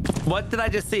 What did I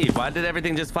just see? Why did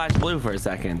everything just flash blue for a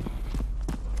second?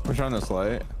 We're trying this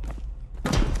light.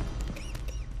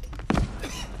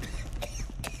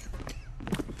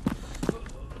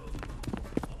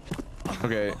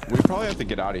 Okay, we probably have to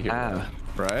get out of here, Ah.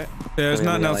 right? There's We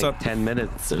only nothing got else like up. 10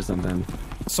 minutes or something.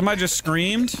 Somebody just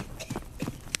screamed.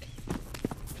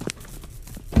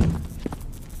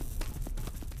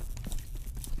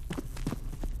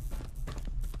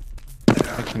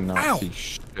 I cannot Ow. see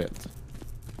shit.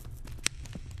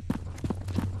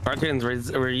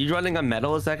 CaRtOoNz, were you running on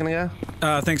metal a second ago?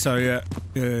 I think so. Yeah.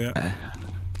 Yeah.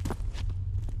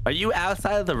 Are you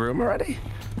outside of the room already?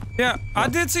 Yeah. I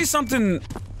did see something.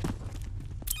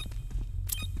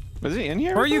 Is he in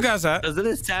here? Where are you guys at? Doesn't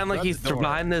it sound like That's he's the door.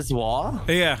 behind this wall?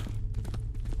 Yeah.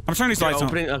 I'm turning these lights on.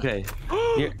 Opening, okay.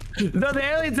 No, the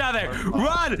alien's out there.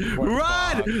 Run!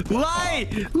 Run!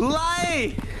 Light!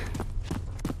 Light!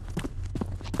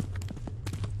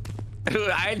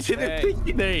 I didn't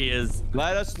think there he is.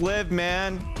 Let us live,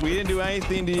 man. We didn't do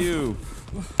anything to you.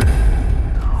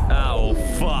 Oh,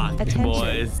 fuck, Attention.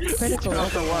 boys. Critical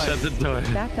overload. Shut the door.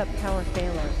 Backup power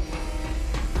failure.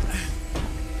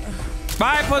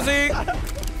 Bye, pussy.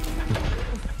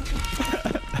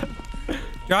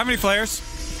 You have any flares?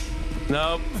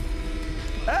 Nope.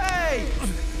 Hey!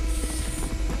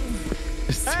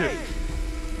 Hey!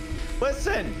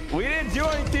 Listen, we didn't do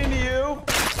anything to you.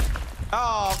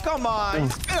 Oh, come on.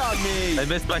 Spit on me. I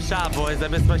missed my shot, boys. I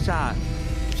missed my shot.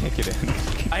 Can't get in.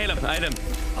 I hit him. I hit him.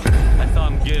 I saw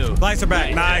him goo. Lights are back.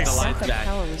 Right, Nice. the lights Backup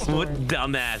power back. restored. What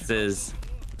dumbasses.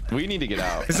 We need to get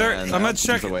out. Is there? and I'm gonna that's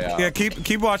check. the way out. Yeah,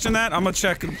 keep watching that. I'm gonna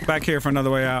check back here for another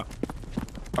way out.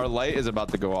 Our light is about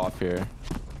to go off here.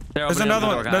 They're There's opening another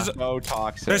the one. door, There's Kyle. So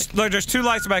toxic. there's two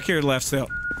lights back here left still.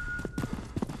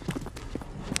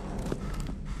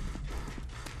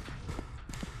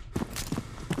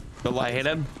 The I light hit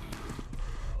him.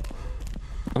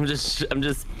 I'm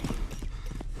just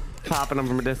popping him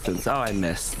from a distance. Oh, I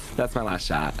missed. That's my last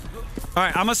shot. All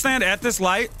right, I'm gonna stand at this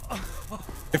light.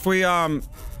 If we They're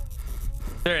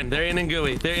in and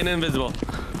gooey. They're in and invisible.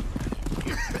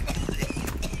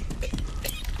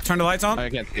 turn the lights on. I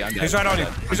can't see. I'm dead. He's right on you.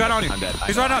 I'm dead. He's right on you. I'm dead.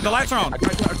 He's right on. The lights are on.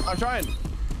 I'm trying.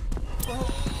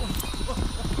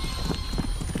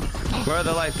 Where are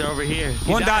the lights? They're over here.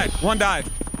 He One died. One died.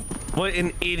 What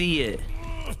an idiot.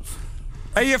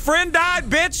 Hey, your friend died,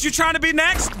 bitch. You trying to be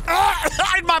next?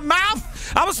 In my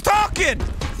mouth. I was talking.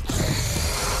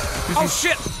 Oh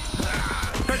shit.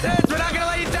 CaRtOoNz, we're not gonna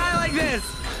let you die like this.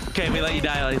 Okay, we let you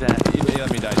die like that. You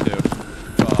let me die too.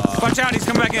 Watch out. He's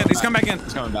coming back in. He's coming back in.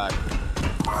 He's coming back.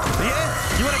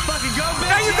 Yeah? You wanna fucking go, bitch?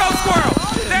 There you go, squirrel.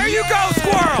 There you go,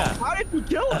 squirrel. How did you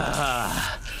kill him?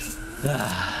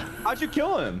 How'd you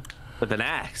kill him? With an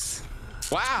axe.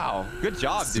 Wow. Good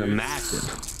job, dude. Smacked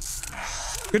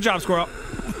him. Good job, squirrel.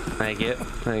 Thank you.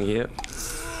 Thank you.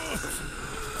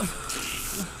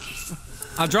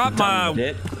 I dropped my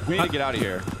Did. We need to get out of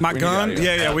here. my We need to get out gun. of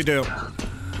here. Yeah, we do.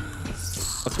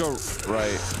 Let's go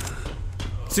right.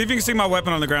 See if you can see my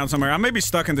weapon on the ground somewhere. I may be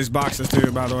stuck in these boxes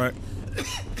too, by the way.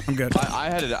 I'm good. I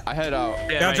headed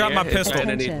out. Yeah, I dropped my pistol.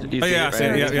 Attention. Oh, yeah, I see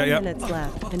it. There are 10 Yeah. minutes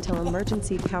left until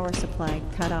emergency power supply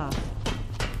cut off.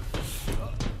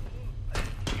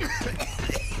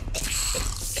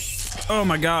 Oh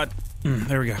my God.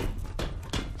 There we go.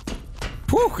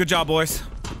 Whew, good job, boys.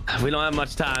 We don't have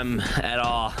much time at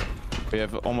all. We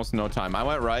have almost no time. I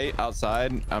went right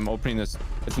outside. I'm opening this.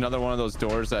 It's another one of those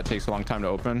doors that takes a long time to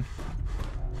open.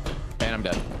 And I'm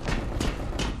dead.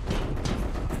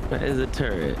 That is a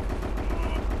turret.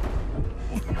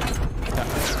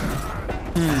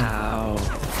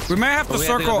 Ow. We may have to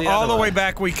circle all the way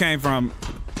back we came from.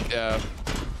 Yeah.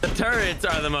 The turrets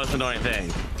are the most annoying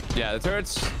thing. Yeah, the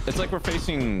turrets, it's like we're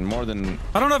facing more than...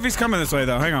 I don't know if he's coming this way,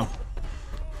 though. Hang on.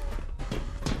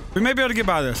 We may be able to get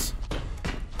by this.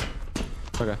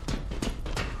 Okay.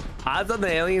 Odds on the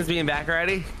aliens being back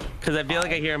already? Because I feel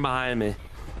like I hear them behind me.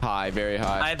 High, very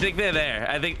high. I think they're there.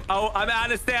 I think... Oh, I'm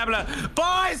out of stamina.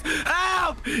 Boys,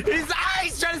 help!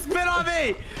 He's trying to spit on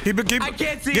me! I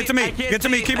can't see. Get to me. Get to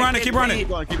me. Keep running. Keep running.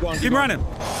 Keep running.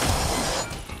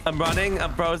 I'm running.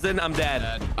 I'm frozen. I'm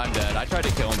dead. I'm dead. I tried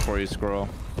to kill him for you, Squirrel.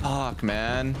 Fuck,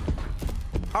 man.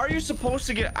 How are you supposed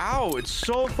to get out? It's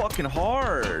so fucking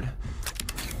hard.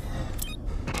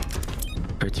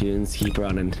 CaRtOoNz, keep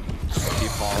running.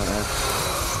 Keep falling.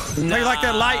 How you like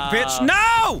that light, bitch?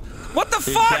 No! What the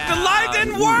fuck? The light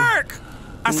didn't work!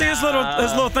 I see his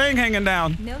little thing hanging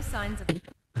down. No signs of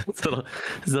It's a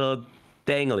little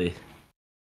dangly.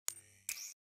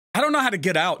 I don't know how to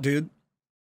get out, dude.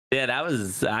 Yeah, that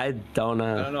was... I don't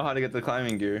know. I don't know how to get the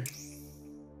climbing gear.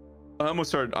 I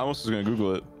almost was gonna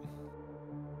Google it.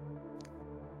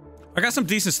 I got some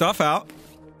decent stuff out.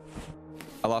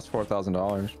 I lost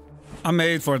 $4,000. I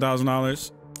made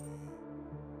 $4,000.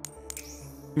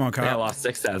 Come on, Kyle. Yeah, I lost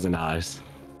 $6,000.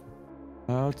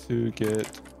 How to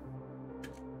get...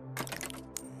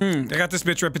 I got this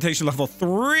bitch reputation level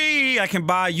 3. I can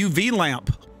buy UV lamp.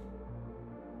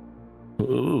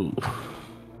 Ooh.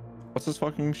 What's this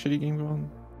fucking shitty game called?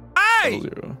 Hey!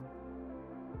 0.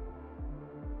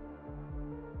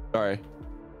 Sorry.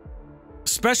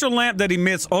 Special lamp that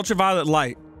emits ultraviolet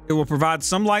light. It will provide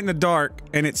some light in the dark,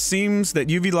 and it seems that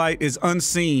UV light is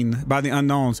unseen by the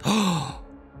unknowns.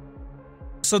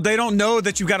 So they don't know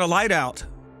that you got a light out.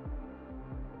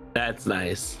 That's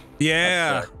nice.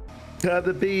 Yeah. Got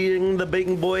the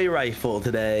big boy rifle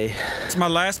today. It's my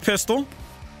last pistol.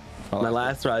 My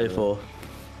last rifle.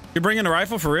 You're bringing a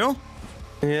rifle for real?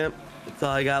 Yep, that's all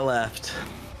I got left.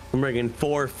 I'm bringing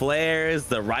 4 flares,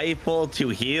 the rifle, 2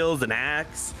 heals, an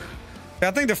axe.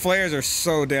 I think the flares are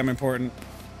so damn important.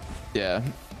 Yeah,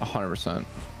 100%.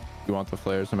 You want the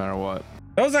flares no matter what.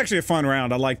 That was actually a fun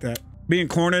round. I like that. Being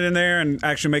cornered in there and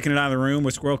actually making it out of the room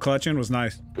with squirrel clutching was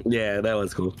nice. Yeah, that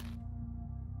was cool.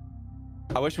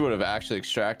 I wish we would have actually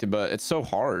extracted, but it's so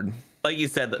hard. Like you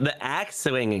said, the axe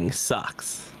swinging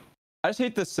sucks. I just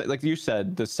hate this, like you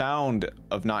said, the sound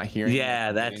of not hearing.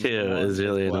 Yeah, that too is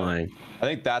really annoying. I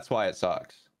think that's why it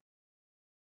sucks.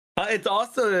 It's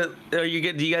also, do you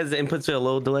guys' inputs are a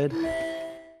little delayed?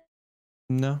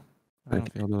 No, I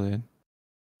don't feel delayed.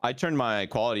 I turned my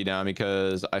quality down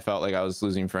because I felt like I was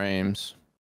losing frames.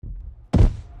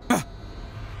 Back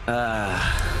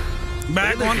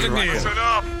once again. Listen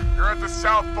up. You're at the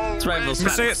South Pole Rifle's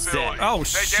Research kinda Facility. sick. Oh, Take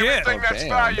shit. everything that's damn.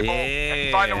 valuable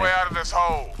and find a way out of this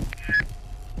hole.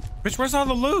 Bitch, where's all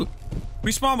the loot?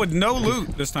 We spawned with no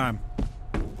loot this time.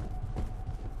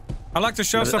 I like to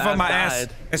shove stuff up my ass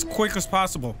as quick as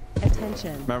possible.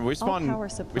 Attention. Remember, we spawned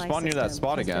near that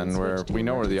spot again where we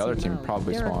know where the other team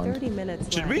probably spawned.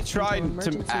 Should we try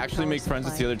to actually make friends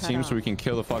with the other team so we can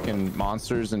kill the fucking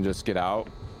monsters and just get out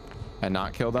and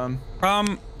not kill them?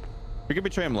 We could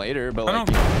betray them later, but like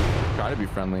try to be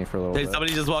friendly for a little bit.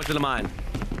 Somebody just walked into mine.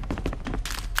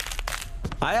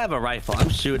 I have a rifle. I'm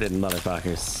shooting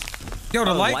motherfuckers. Yo,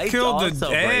 the light killed the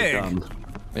egg.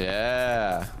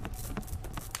 Yeah.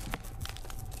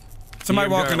 Somebody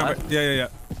walking over. Yeah.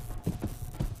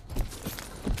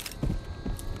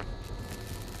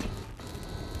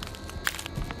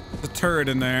 The turret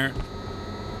in there.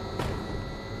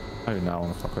 I do not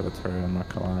want to fuck with a turret, I'm not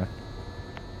gonna lie.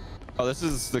 Oh, this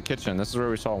is the kitchen. This is where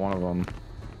we saw one of them.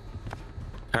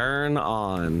 Turn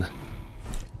on.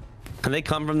 Can they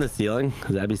come from the ceiling?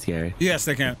 Cause that'd be scary. Yes,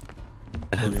 they can.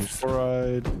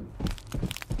 Right.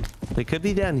 They could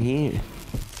be down here.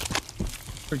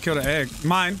 We killed an egg.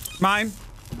 Mine.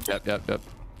 Yep.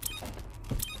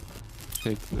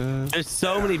 Take this. There's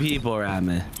so many people around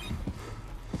me.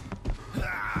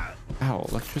 Ow,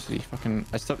 electricity. Fucking.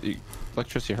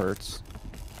 Electricity hurts.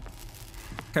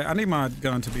 Okay, I need my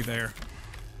gun to be there.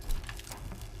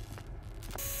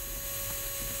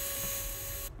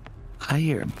 I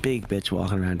hear a big bitch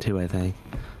walking around too, I think.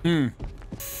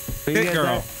 Big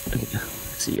girl.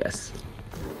 See you guys.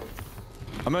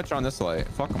 I'm gonna turn on this light.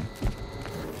 Fuck them.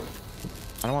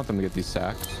 I don't want them to get these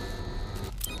sacks.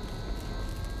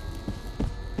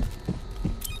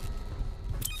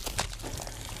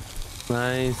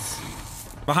 Nice.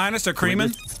 Behind us, they're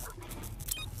creaming.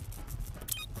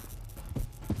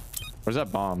 Where's that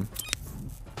bomb?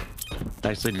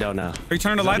 Actually, don't know. Are you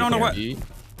turning the light on or what?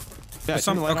 Yeah,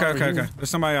 Okay, okay. There's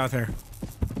somebody out there.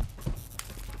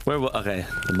 Where? Okay,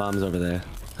 the bomb's over there.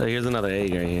 Oh, here's another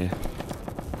egg right here.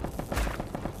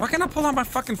 Why can't I pull out my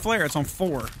fucking flare? It's on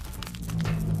 4.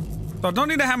 So I don't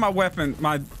need to have my weapon,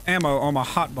 my ammo on my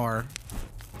hot bar.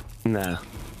 Nah.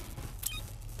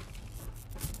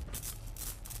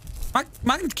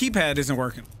 My keypad isn't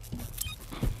working.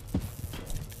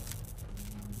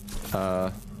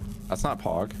 That's not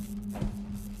Pog.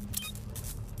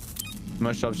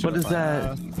 What is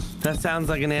that? That sounds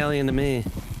like an alien to me.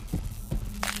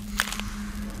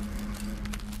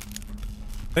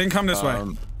 They can come this way.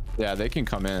 Yeah, they can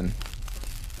come in.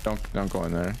 Don't go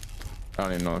in there. I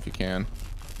don't even know if you can.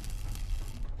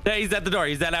 Yeah, he's at the door.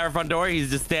 He's at our front door. He's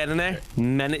just standing there.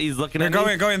 He's looking at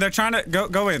me. Go in. They're trying to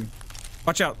go in.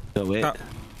 Watch out. Oh, wait.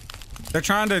 They're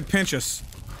trying to pinch us.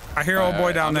 I hear old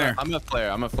boy down there. I'm a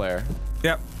flare.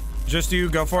 Yep. Just you.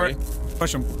 Go for it.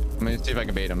 Push him. Let me see if I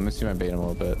can bait him. Let me see if I can bait him a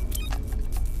little bit.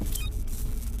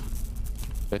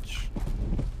 Bitch.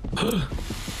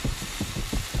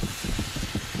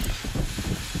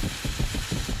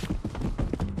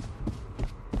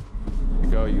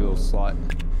 Go, you little slut.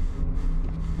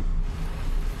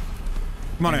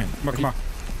 Come on in. Come on.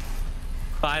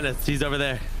 Behind us. He's over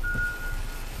there.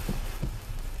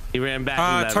 He ran back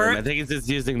to that room. I think he's just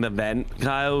using the vent.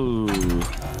 Kyle.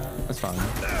 That's fine.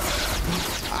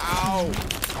 Ow.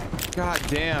 God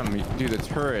damn. Dude, the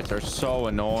turrets are so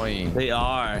annoying. They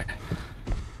are.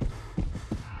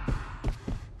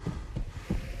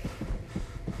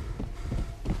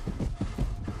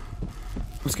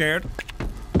 I'm scared.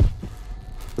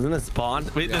 Isn't it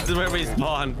spawn? Wait, yeah, this is where we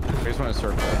spawn. We just want to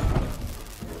circle.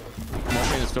 I'm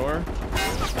opening this door.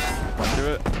 Run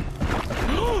through it.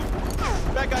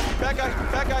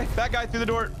 Bad guy through the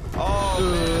door.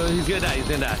 Oh, he's gonna die.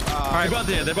 They're both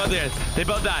there. They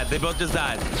both died. They both just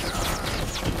died.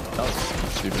 That was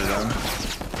stupid of them.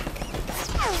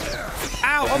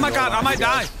 Ow! Oh my god, I might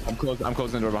die. I'm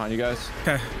closing the door behind you guys.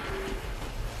 Okay.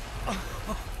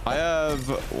 I have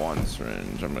 1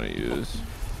 syringe I'm gonna use.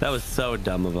 That was so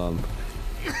dumb of them.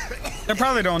 They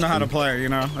probably don't know how to play, you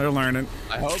know. They're learning.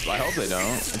 I hope they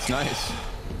don't. It's nice.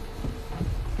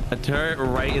 A turret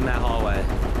right in that hallway.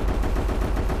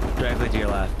 Directly to your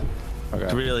left. Okay.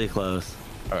 It's really close.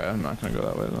 Alright, I'm not gonna go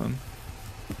that way then.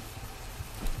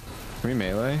 Can we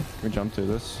melee? Can we jump through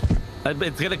this?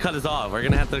 It's gonna cut us off. We're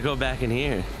gonna have to go back in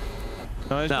here.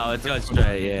 No, it's going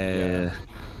straight. Yeah.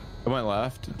 It went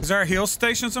left. Is there a heal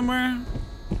station somewhere?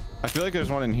 I feel like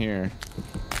there's one in here.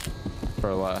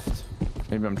 For left.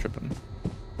 Maybe I'm tripping.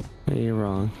 You're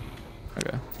wrong.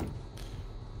 Okay.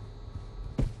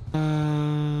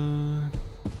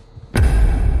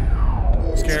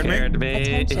 Scared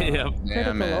me? Attention. Yep.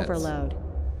 Critical overload.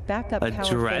 Backup power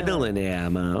Adrenaline failure.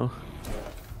 ammo.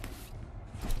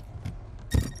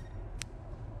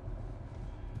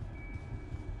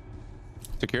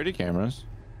 Security cameras.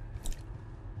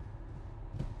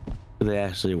 Do they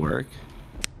actually work?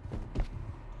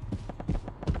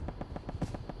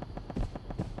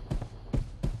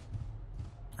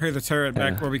 I hear the turret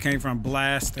back where we came from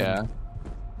blasting.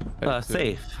 Yeah.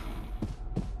 Safe.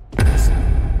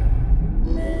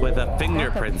 With a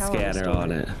fingerprint scanner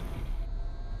on it.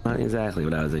 Not exactly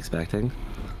what I was expecting.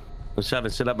 I'm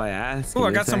shoving shit up my ass. Oh,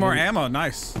 I got some more ammo.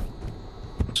 Nice.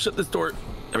 Shut this door.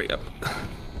 There we go.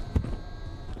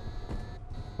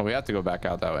 Well, we have to go back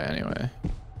out that way anyway.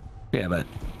 Yeah, but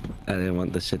I didn't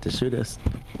want the shit to shoot us.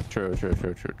 True.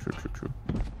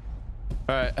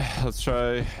 All right, let's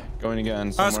try going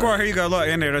again. Squirrel, here you go. Look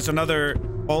in there. There's another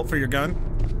bolt for your gun.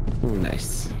 Ooh,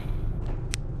 nice.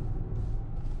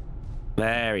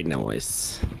 Very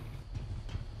nice.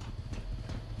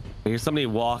 Here's somebody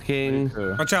walking.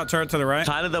 Watch out, turret to the right.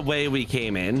 Kind of the way we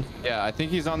came in. Yeah, I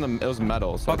think he's on it was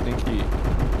metal, so I think he.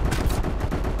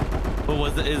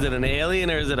 But is it an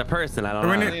alien or is it a person? I don't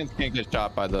know. Aliens can't get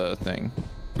shot by the thing.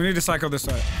 We need to cycle this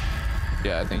side.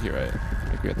 Yeah, I think you're right. I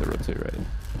think we have to rotate right.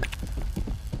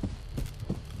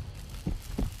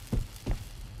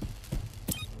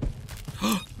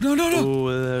 No.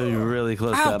 Ooh, you're really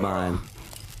close to that mine.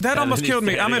 That almost killed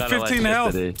me. I'm at 15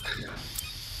 health. We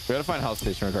gotta find a health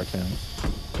station for CaRtOoNz.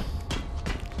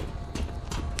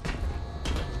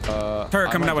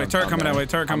 Turret coming that way. Turret coming that way.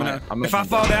 Turret coming that way. If I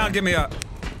fall down, get me up.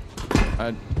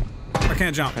 I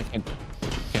can't jump. I can't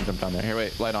jump down there. Here,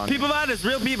 wait. Light on. People behind us.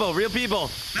 Real people. Real people.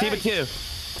 Team of 2.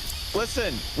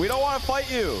 Listen, we don't want to fight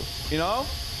you. You know?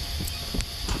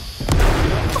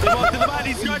 He walked to the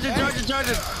body. He's charging.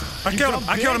 I killed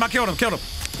him.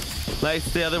 Nice.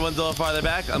 The other one's a little farther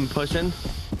back. I'm pushing.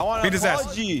 I want an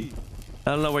apology.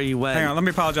 I don't know where you went. Hang on. Let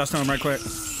me apologize to him right quick.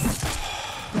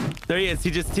 There he is. He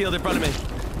just healed in front of me.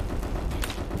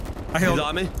 I healed. He's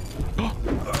on me.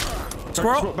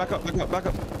 Squirrel. Back up.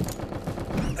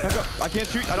 I can't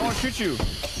shoot. I don't want to shoot you.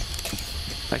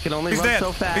 I can only He's run dead.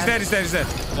 so fast. He's dead.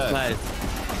 Nice.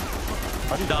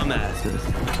 Dumbasses.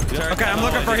 Okay, I'm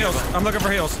looking for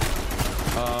heals.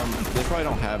 They probably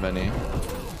don't have any.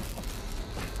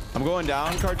 I'm going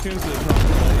down, CaRtOoNz.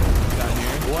 Down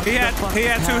here.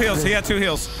 He had two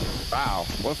heals. Wow,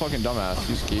 what a fucking dumbass.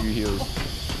 He just gave you heals.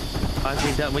 I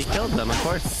think that we killed them, of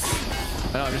course.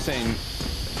 I know, I'm just saying,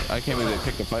 I can't believe they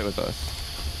picked a fight with us.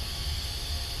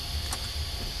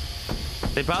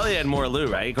 They probably had more loot,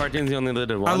 right? CaRtOoNz, the only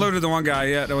looted one. I looted the one guy.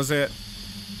 Yeah, that was it.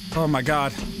 Oh my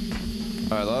god.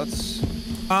 All right, let's.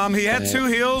 He had 2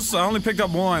 heals. I only picked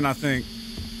up 1, I think.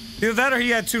 Either that or he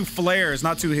had 2 flares,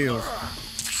 not 2 heals.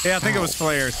 Yeah, I think it was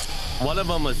flares. One of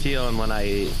them was healing when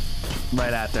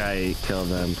right after I killed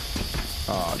them.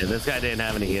 Oh, yeah, this guy didn't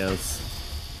have any heals.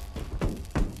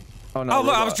 Oh no! Oh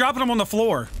look, I was dropping them on the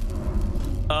floor.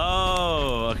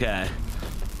 Oh, okay.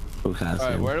 All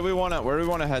right, where do we want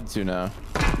to head to now?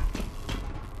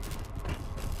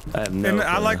 I have no clue.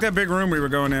 I like that big room we were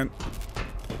going in.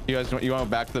 You guys, you want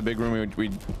back to the big room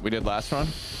we did last run?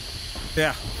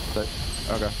 Yeah.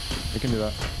 Okay, we can do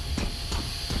that.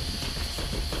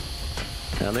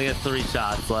 I only got 3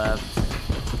 shots left.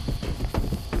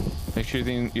 Make sure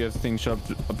you have things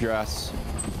shoved up your ass.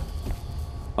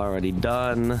 Already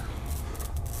done.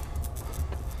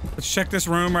 Let's check this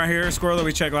room right here, Squirrel, that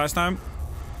we checked last time.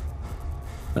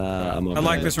 I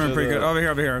like this room pretty good. Over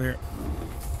here.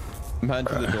 I'm heading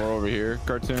to the door over here,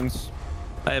 CaRtOoNz.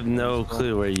 I have no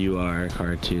clue where you are,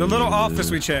 CaRtOoNz. The little office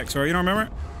we checked, so you don't remember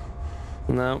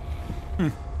it? No.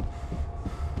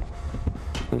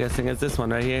 I'm guessing it's this one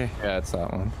right here. Yeah, it's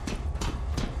that one.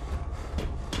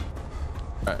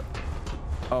 All right.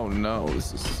 Oh no,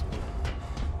 this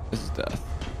is death.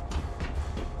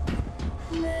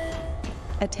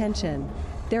 Attention.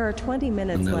 There are 20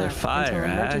 minutes Another left fire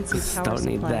until emergency axe. power Don't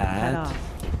need supply that. cut off.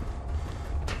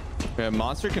 Yeah,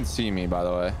 monster can see me, by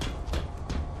the way.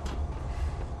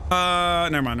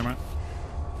 Never mind.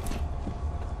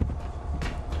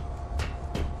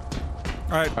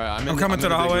 All right, I'm coming to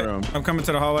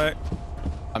the hallway.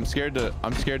 I'm scared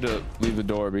to leave the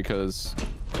door because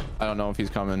I don't know if he's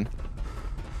coming.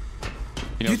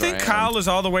 Do you think Kyle is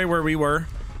all the way where we were?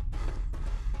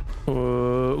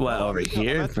 Well, over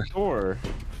here. At the door.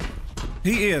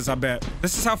 He is, I bet.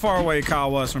 This is how far away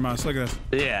Kyle was from us. Look at this.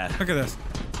 Yeah. Look at this.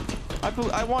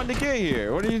 I wanted to get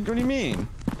here. What do you mean?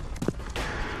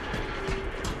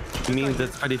 It means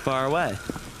it's pretty far away.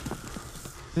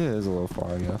 It is a little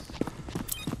far, I guess.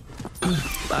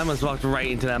 I almost walked right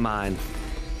into that mine.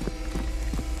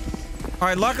 All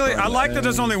right, luckily, I like that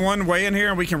there's only one way in here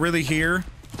and we can really hear.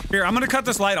 Here, I'm gonna cut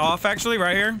this light off, actually,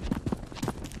 right here.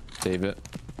 Save it.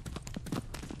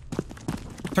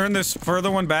 Turn this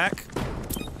further one back.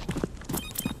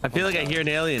 I feel like I hear an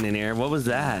alien in here. What was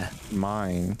that?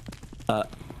 Mine.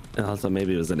 Also,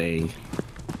 maybe it was an egg.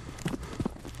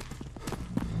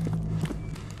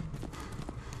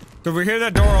 Did we hear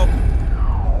that door open?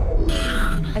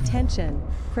 Attention.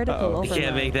 Critical You overload.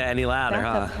 can't make that any louder,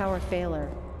 Backup huh? power failure.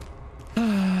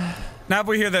 Now if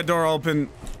we hear that door open,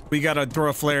 we gotta throw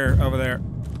a flare over there.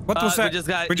 What was that?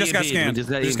 We just got scanned. We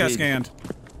just got scanned.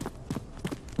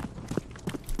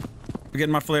 I'm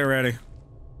getting my flare ready.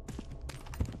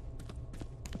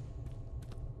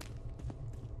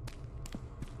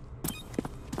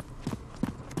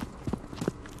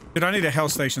 Dude, I need a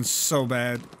health station so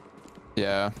bad.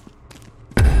 Yeah.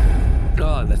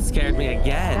 Oh, that scared me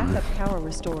again. Backup power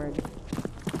restored.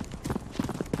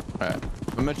 All right.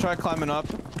 I'm gonna try climbing up.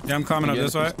 Yeah, I'm climbing up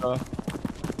this way.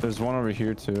 There's one over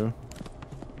here too.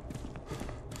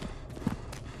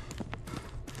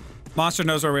 Monster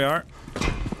knows where we are.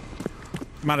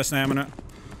 I'm out of stamina.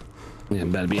 Yeah,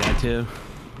 better be at too.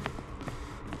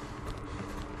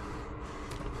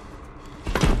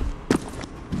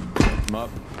 I'm up.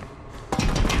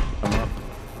 I'm up.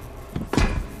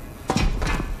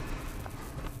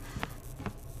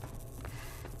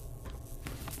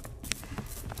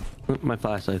 My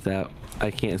flashlight's out. I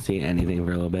can't see anything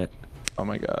for a little bit. Oh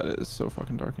my god, it is so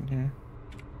fucking dark in here.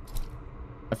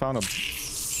 I found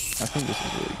I think this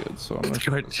is really good. So I'm gonna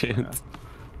CaRtOoNz.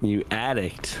 You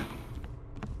addict.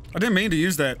 I didn't mean to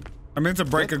use that. I meant to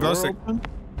break a glow stick.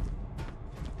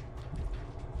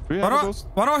 Why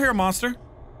don't I hear a monster?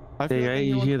 Hey, right?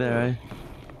 You hear that, right?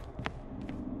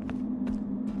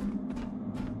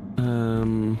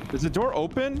 Is the door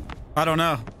open? I don't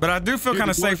know, but I do feel kind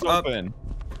of safe up.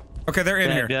 Okay, they're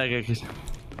in here.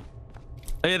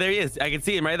 Oh yeah, there he is. I can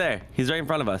see him right there. He's right in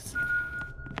front of us.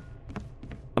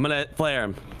 I'm gonna flare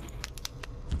him.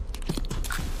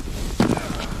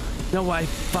 No, I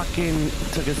fucking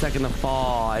took a second to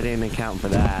fall. I didn't account for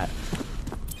that.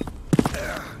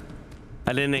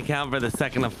 I didn't account for the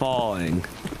second of falling.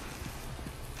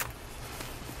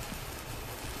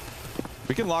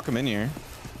 We can lock him in here.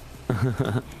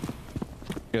 You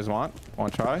guys want to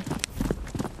try?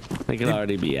 They could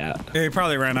already be out. Yeah, he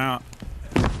probably ran out.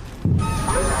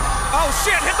 Oh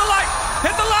shit! Hit the light!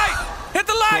 Hit the light! Hit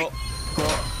the light!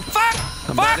 Fuck!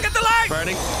 Fuck! Hit the light!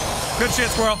 Burning. Good shit,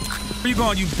 squirrel. Where you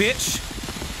going, you bitch?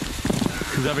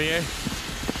 He's over here.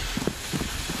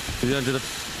 He's going to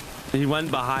the. He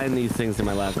went behind these things to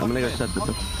my left. I'm gonna go shut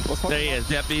the. There he is.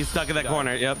 Yep, he's stuck in that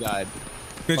corner. Yep. Died.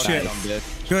 Good shit.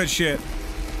 Good shit.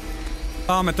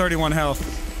 Oh, I'm at 31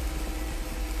 health.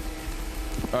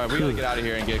 All right, we gotta get out of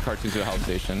here and get CaRtOoNz to a health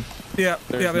station. Yeah.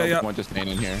 There's no point just staying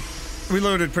in here. We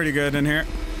loaded pretty good in here.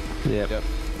 Yep.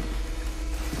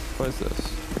 What is this?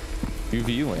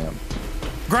 UV lamp.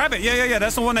 Grab it. Yeah.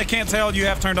 That's the one they can't tell you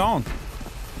have turned on.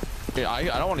 Yeah, I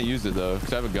don't want to use it though,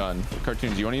 because I have a gun.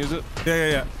 CaRtOoNz, do you want to use it?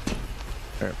 Yeah.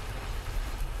 All right.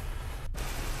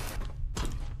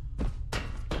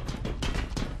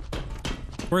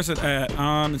 Where's it at?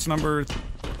 It's number.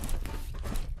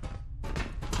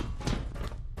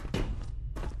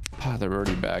 They're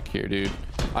already back here, dude.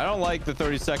 I don't like the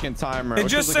 30-second timer. It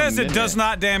just says it does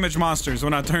not damage monsters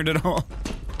when I turned it on.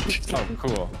 Oh,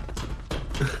 cool.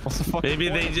 What's the fuck? Maybe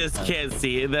they just can't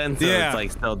see it then, so it's like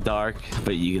still dark,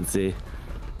 but you can see.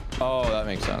 Oh, that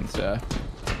makes sense. Yeah.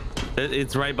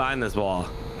 It's right behind this wall.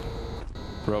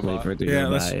 Robot. Wait for it to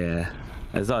go by, yeah.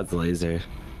 I saw its laser.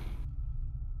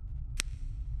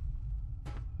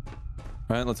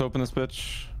 All right, let's open this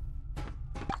bitch.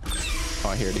 Oh,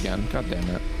 I hear it again. God damn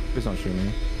it. Please don't shoot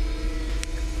me.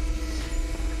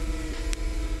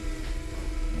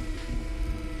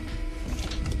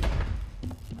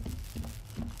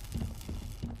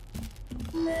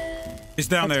 He's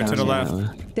down there to the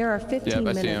left. There are 15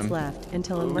 minutes left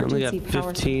until emergency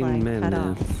power supply cut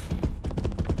off.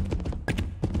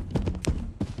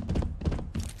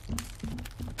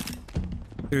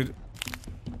 Dude,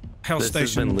 health This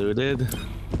station. has been looted.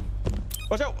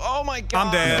 Watch out! Oh my god!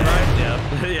 I'm dead, right?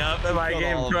 Yep. My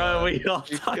game, bro. We all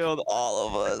killed all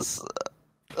of us.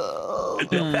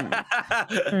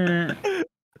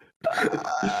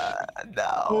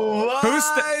 No.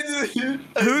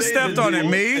 Who stepped on it?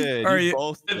 Me? Or you?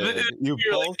 Both did. You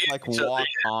both like walked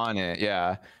on it.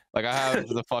 Yeah. Like I have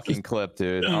the fucking clip,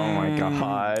 dude. Oh my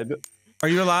god. Are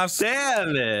you alive?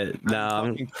 Damn it. No.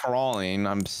 I'm crawling.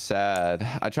 I'm sad.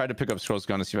 I tried to pick up Scroll's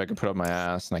gun to see if I could put up my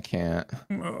ass and I can't.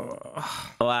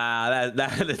 Wow,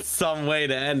 that is some way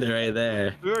to end it right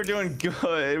there. We were doing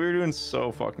good. We were doing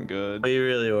so fucking good. We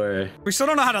really were. We still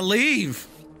don't know how to leave.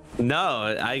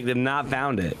 No, I have not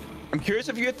found it. I'm curious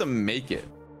if you have to make it.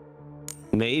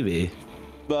 Maybe.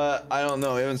 But I don't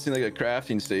know. We haven't seen like a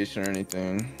crafting station or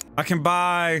anything. I can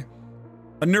buy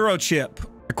a neurochip.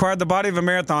 Acquired the body of a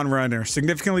marathon runner.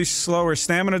 Significantly slower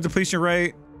stamina depletion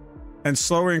rate and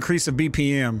slower increase of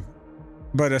BPM,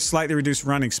 but a slightly reduced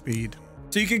running speed.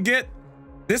 So you can get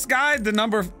this guy, the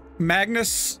number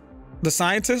Magnus, the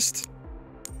scientist.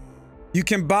 You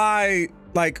can buy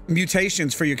like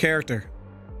mutations for your character.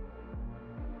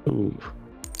 Ooh.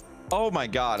 Oh my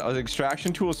god, an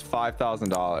extraction tool is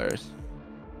 $5,000.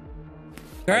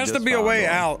 There has to be a way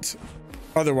out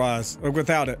otherwise, or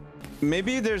without it.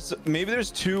 Maybe there's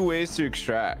two ways to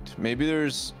extract. Maybe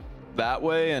there's that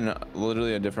way and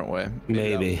literally a different way.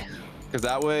 Maybe. Because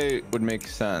that way would make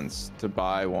sense to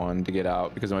buy one to get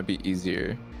out because it might be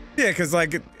easier. Yeah, because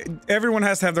like everyone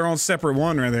has to have their own separate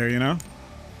one right there, you know?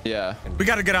 Yeah. We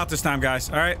got to get out this time, guys.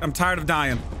 All right, I'm tired of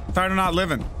dying. I'm tired of not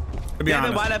living. To be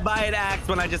honest. Why'd I buy an axe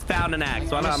when I just found an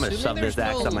axe? Well, I'm gonna shove this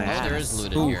axe on my ass. There is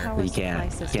looted here. You can't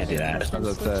do that.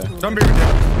 Don't be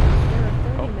ridiculous.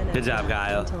 Good job,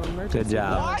 Kyle. Good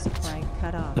job. What?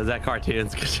 Was that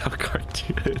CaRtOoNz? Good job,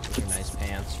 CaRtOoNz. Your nice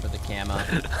pants for the camo.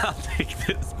 I'll take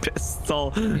this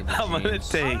pistol. I'm gonna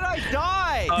take. How did I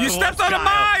die? You stepped on a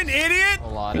mine, idiot! A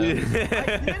lot of. I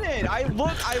didn't. I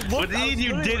looked. What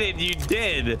you didn't? You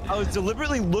did. I was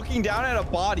deliberately looking down at a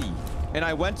body, and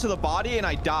I went to the body and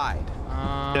I died.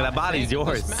 Yeah, that body's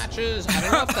yours. Matches. I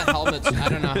don't know if the helmets. I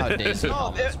don't know how Daisy.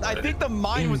 No, I think the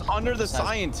mine was under the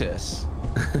scientists.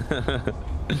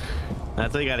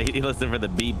 That's why you gotta listen for the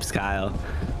beeps, Kyle.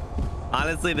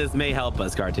 Honestly, this may help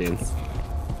us, CaRtOoNz.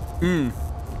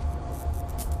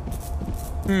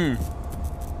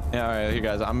 Yeah, all right, you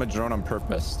guys. I'm a drone on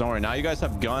purpose. Don't worry. Now you guys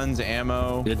have guns,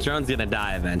 ammo. Your drone's gonna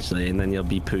die eventually, and then you'll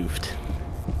be poofed.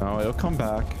 Oh, it'll come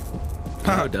back.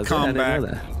 Oh, does it? I didn't know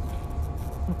that.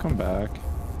 It'll come back.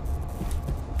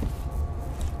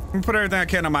 I'm gonna put everything I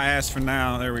can on my ass for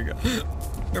now. There we go.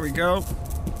 There we go.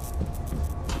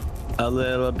 A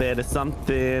little bit of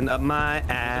something up my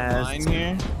ass. Mine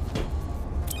here.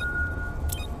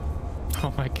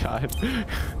 Oh my god.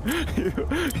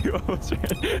 you almost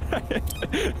ran.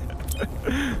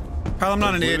 Kyle, I'm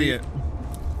not an idiot.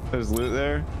 There's loot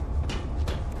there.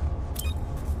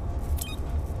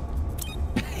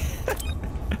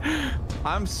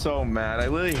 I'm so mad. I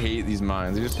literally hate these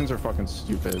mines. These things are fucking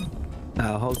stupid.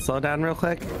 Slow down real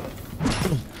quick.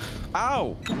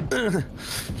 Ow!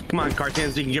 Come on,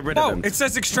 CaRtOoNz, you can get rid of them. It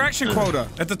says extraction quota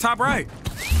at the top right.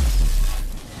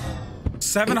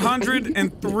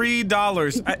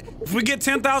 $703. If we get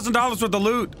 $10,000 worth of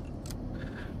loot,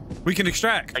 we can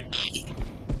extract.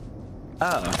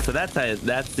 Oh, so that's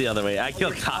the other way. I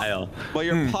killed Kyle. But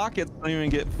your pockets don't even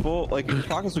get full. Like your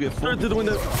pockets will get full. Through the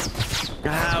window.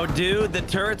 Oh, dude, the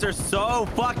turrets are so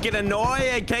fucking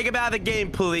annoying. Take them out of the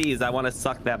game, please. I want to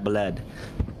suck that blood.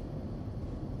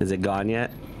 Is it gone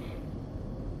yet?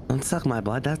 Don't suck my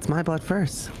blood. That's my blood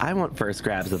first. I want first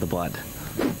grabs of the blood.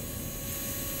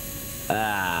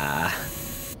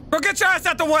 Go get your ass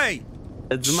out the way.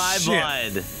 It's my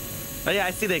blood. Oh yeah,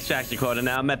 I see the extraction quota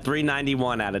now. I'm at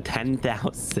 391 out of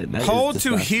 10,000. Hold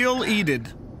to heal eated.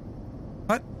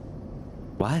 What?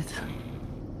 What?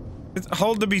 It's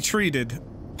hold to be treated.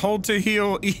 Hold to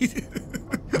heal eated.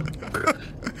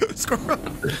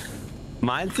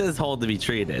 Mine says hold to be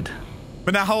treated.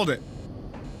 But now hold it.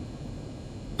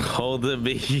 Hold to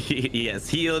be yes,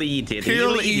 heal eated.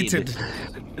 Heal eated.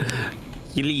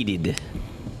 Heal eated.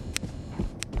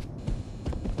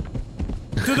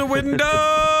 To the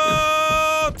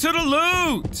window! To the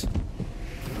loot!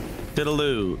 To the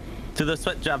loot. To the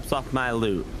sweat drops off my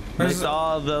loot. Makes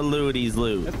all the looties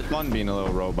loot. It's fun being a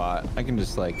little robot. I can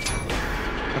just like...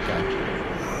 Okay.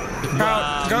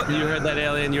 You heard that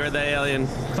alien. You heard that alien.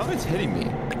 Something's hitting me.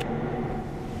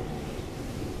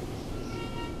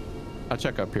 I'll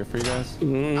check up here for you guys.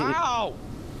 Ow!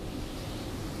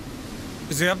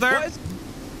 Is he up there? What?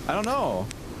 I don't know.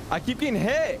 I keep getting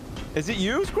hit. Is it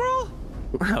you, Squirrel?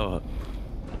 Oh.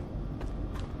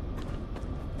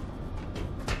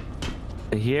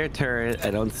 I hear a turret.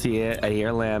 I don't see it. I hear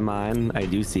a landmine. I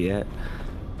do see it.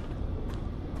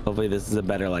 Hopefully this is a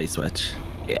better light switch.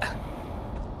 Yeah.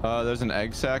 There's an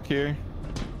egg sack here.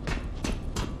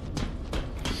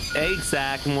 Egg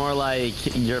sack, more like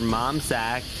your mom's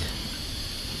sack.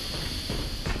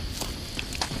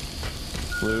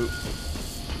 Loot.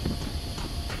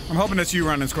 I'm hoping it's you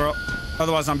running, Squirrel.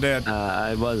 Otherwise, I'm dead.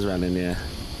 I was running, yeah.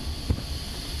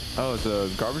 Oh, it's a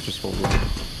garbage disposal.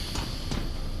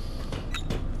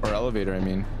 Or elevator, I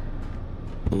mean.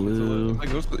 Blue. Like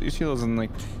those, you see those in like.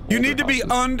 You need to be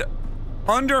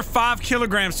under 5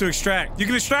 kilograms to extract. You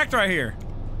can extract right here.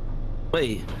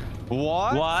 Wait.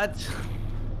 What? What?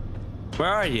 Where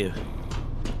are you?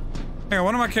 Hang on,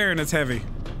 what am I carrying that's heavy?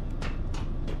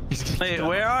 Wait,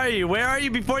 where are you? Where are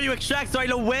you before you extract so I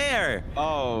know where?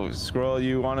 Oh, Squirrel,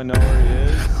 you want to know where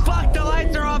he is? Fuck, the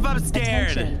lights are off. I'm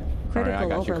scared. Attention. Critical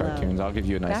Alright, I got your overload. cartoons. I'll give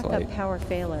you a nice Backup light. power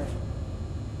failure.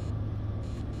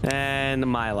 And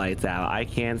my light's out. I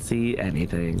can't see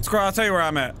anything. Squirrel, I'll tell you where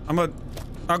I'm at.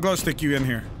 I'll glow stick you in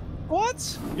here.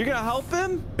 What? You're gonna help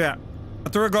him? Yeah. I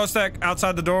threw a glow stick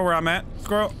outside the door where I'm at.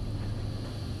 Squirrel.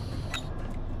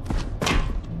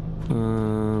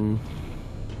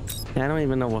 I don't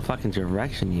even know what fucking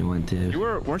direction you went to.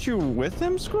 Weren't you with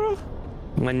him, Squirrel?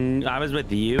 When I was with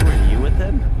you, were you with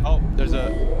him? Oh, there's a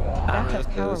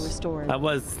Backup power restored. I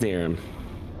was near him.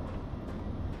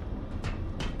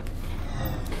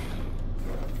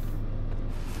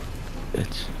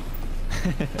 Bitch.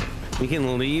 We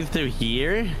can leave through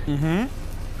here?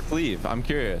 Mm-hmm. Leave. I'm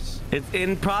curious. It's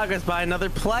in progress by another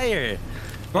player.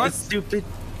 What? You stupid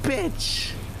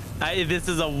bitch. This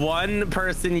is a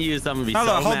one-person use. I'm gonna be so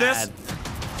hold mad. this.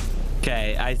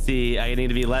 Okay, I see. I need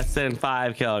to be less than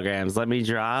 5 kilograms. Let me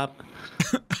drop.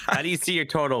 How do you see your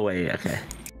total weight? Okay.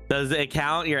 Does it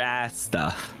count your ass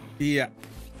stuff? Yeah.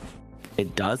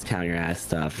 It does count your ass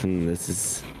stuff, and this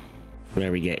is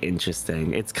where we get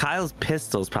interesting. It's Kyle's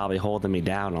pistols probably holding me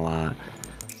down a lot.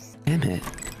 Damn it.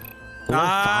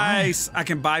 Nice. I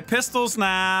can buy pistols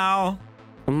now.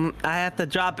 I have to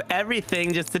drop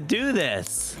everything just to do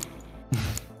this.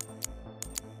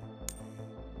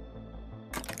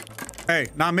 Hey,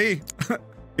 not me.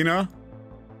 You know?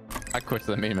 I quit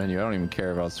the main menu. I don't even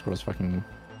care about Squirrel's fucking.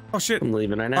 Oh shit. I'm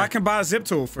leaving right now. I can buy a zip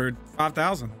tool for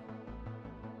 5,000.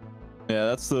 Yeah,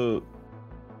 that's the.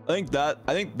 I think that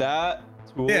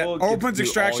tool. Yeah, gets opens you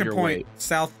extraction all your point weight.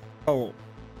 south. Oh.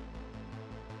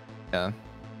 Yeah.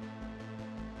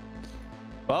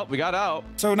 Well, we got out.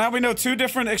 So now we know 2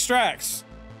 different extracts.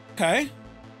 Okay.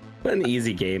 What an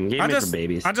easy game. Game made for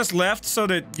babies. I just left so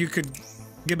that you could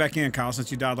get back in, Kyle,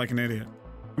 since you died like an idiot.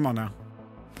 Come on now.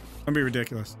 Don't be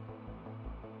ridiculous.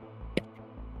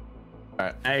 All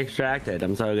right. I extracted.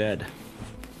 I'm so good.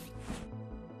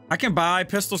 I can buy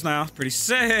pistols now. Pretty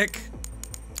sick.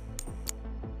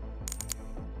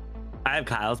 I have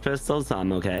Kyle's pistols, so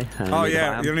I'm okay. Oh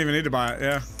yeah, you don't even need to buy it.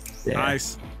 Yeah. Yeah.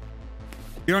 Nice.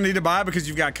 You don't need to buy it because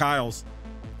you've got Kyle's.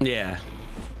 Yeah.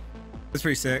 That's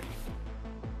pretty sick.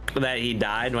 That he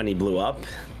died when he blew up.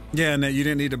 Yeah, and that you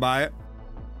didn't need to buy it.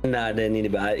 No, I didn't need to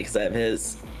buy it because I have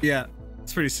his. Yeah,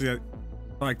 it's pretty sick.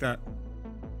 I like that.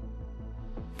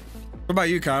 What about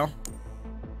you, Kyle?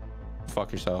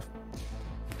 Fuck yourself.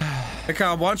 Hey,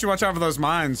 Kyle, why don't you watch out for those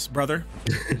mines, brother?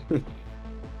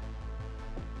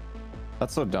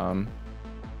 That's so dumb.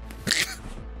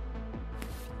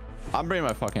 I'm bringing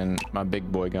my big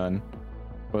boy gun.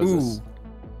 What is Ooh.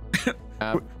 this?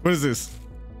 What is this?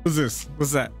 What's this?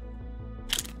 What's that?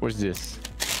 What's this?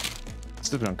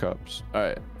 Sipping on cups. All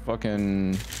right,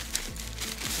 fucking.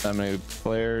 That many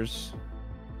flares.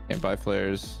 Can't buy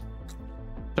flares.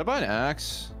 Should I buy an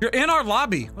axe? You're in our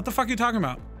lobby. What the fuck are you talking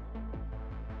about?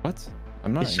 What?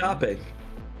 I'm not. He's shopping.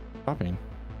 Shopping.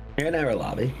 You're in our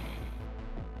lobby.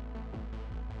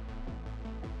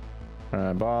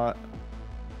 I bought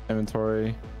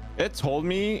inventory. It told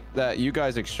me that you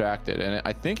guys extracted, and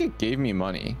I think it gave me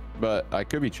money, but I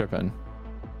could be tripping.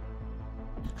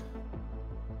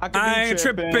 I ain't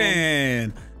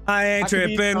tripping. I ain't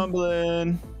tripping.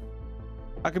 Tumbling.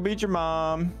 I could beat your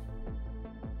mom.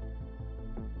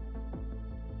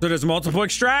 So there's multiple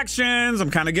extractions.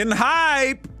 I'm kind of getting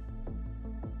hype.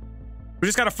 We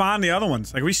just got to find the other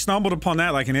ones. Like we stumbled upon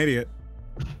that like an idiot.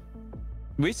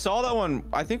 We saw that one.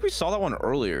 I think we saw that one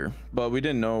earlier, but we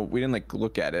didn't know. We didn't like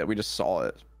look at it. We just saw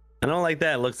it. I don't like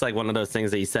that. It looks like one of those things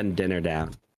that you send dinner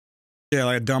down. Yeah,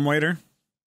 like a dumb waiter.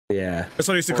 Yeah. That's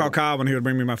what I used to call Kyle when he would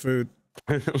bring me my food.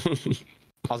 I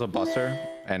was a busser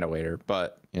and a waiter,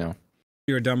 but you know,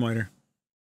 You're a dumb waiter.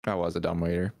 I was a dumb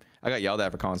waiter. I got yelled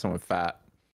at for calling someone fat.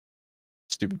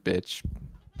 Stupid bitch.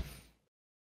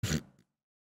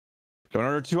 Don't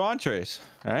order 2 entrees,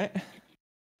 all right?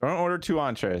 Don't order 2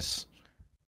 entrees.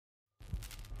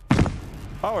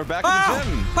 Oh, we're back in the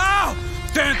gym. Oh!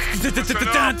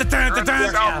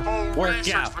 Work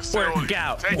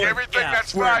out. Take everything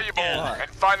that's valuable and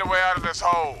find a way out of this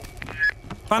hole.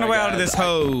 Find a way out of this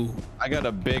hole. I got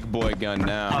a big boy gun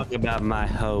now. Talk about my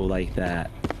hoe like that.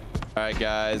 All right,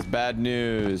 guys, bad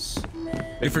news.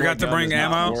 You forgot to bring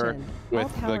ammo?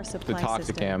 With the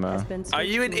toxic ammo. Are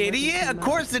you an idiot? Of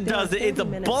course it does. It's a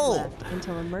bolt.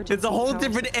 It's a whole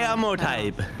different ammo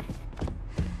type.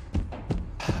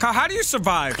 Kyle, how do you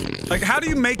survive? Like, how do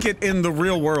you make it in the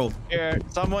real world? Here,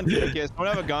 someone take it. Someone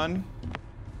have a gun?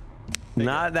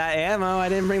 Not that ammo. I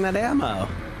didn't bring that ammo.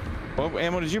 What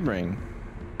ammo did you bring?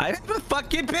 I have a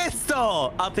fucking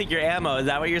pistol. I'll take your ammo. Is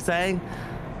that what you're saying?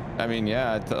 I mean,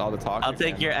 yeah, all the toxic. I'll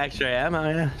take ammo. your extra ammo.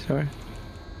 Yeah, sure.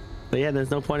 But yeah,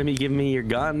 there's no point in me giving me your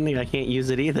gun. I can't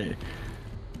use it either.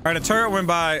 All right, a turret went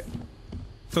by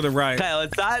to the right. Kyle,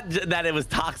 it's not that it was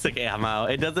toxic ammo.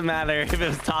 It doesn't matter if it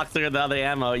was toxic or the other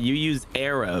ammo. You use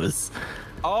arrows.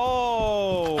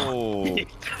 Oh,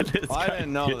 I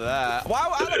didn't know that.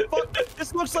 Wow, how the fuck?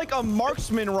 This looks like a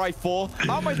marksman rifle.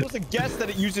 How am I supposed to guess that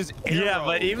it uses arrows? Yeah,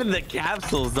 but even the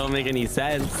capsules don't make any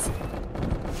sense.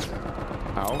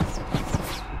 How?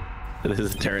 This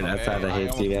is a turret outside that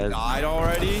hates you guys. Died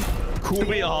already? Cool.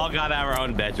 We all got our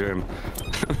own bedroom.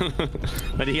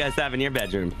 What do you guys have in your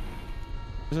bedroom?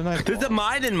 There's a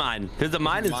mine in mine. There's a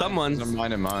mine in someone's. There's a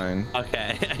mine in mine.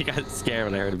 Okay, I got scared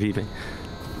when I heard it beeping.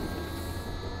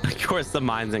 Of course, the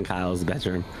mine's in Kyle's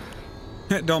bedroom.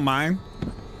 Don't mind.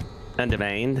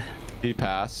 Undomained. He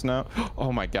passed now.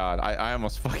 Oh my god, I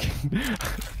almost fucking.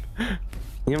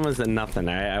 You almost did nothing.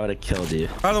 I would have killed you.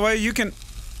 By the way, you can.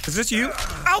 Is this you?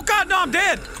 Oh god, no, I'm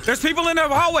dead. There's people in the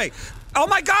hallway. Oh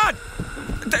my god.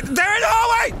 They're in the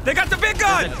hallway. They got the big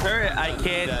gun. The turret, I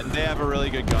can't. Yeah, they have a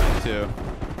really good gun too.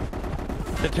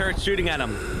 The turret's shooting at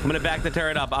him. I'm gonna back the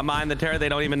turret up. I'm behind the turret. They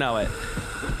don't even know it.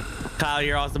 Kyle,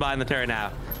 you're also behind the turret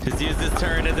now. Just use this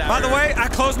turret as By the way, I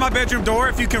closed my bedroom door.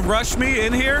 If you can rush me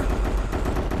in here,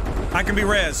 I can be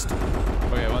rezzed.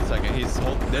 Okay, 1 second. He's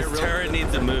holding. This turret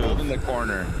needs to move. In the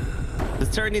corner. This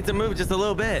turret needs to move just a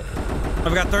little bit.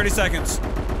 I've got 30 seconds.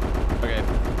 Okay,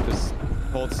 just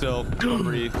hold still. Don't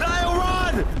breathe. Kyle,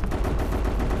 run!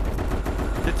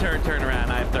 The turret turn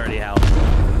around. I have 30 health.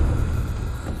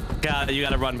 God, you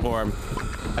gotta run for him.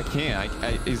 I can't.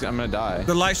 I'm gonna die.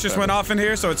 The lights just went off in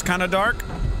here, so it's kind of dark.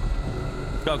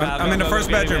 Go, Kyle, I'm in the first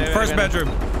bedroom. First bedroom.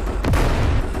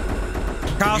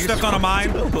 Kyle stepped on a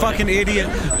mine. Fucking idiot.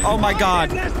 Oh my god.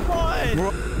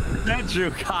 That's true,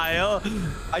 Kyle.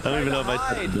 I don't even know if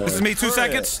I said This is me. 2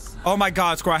 seconds. Oh my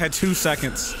god, Squirrel. I had 2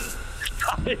 seconds.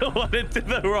 Kyle went into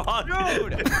the wrong.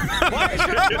 Dude, why is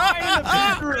your guy in the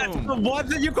bedroom? What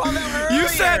did you call that earlier? You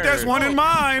said there's one in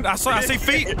mine. I see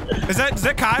feet. Is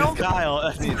that Kyle?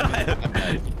 Kyle.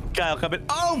 Kyle, come in.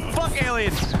 Oh, fuck,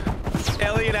 alien.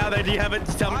 Alien out there. Do you have it?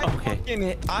 Tell me.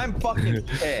 Okay. I'm fucking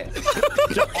pissed.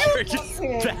 You're just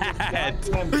bad.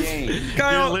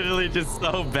 Kyle. You're literally just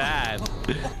so bad.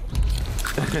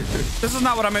 This is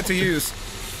not what I meant to use.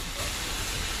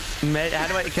 How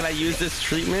do I? Can I use this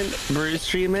treatment? Bruise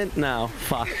treatment? No.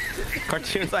 Fuck.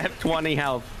 CaRtOoNz, I have 20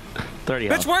 health. 30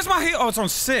 health. Bitch, where's my heal? Oh, it's on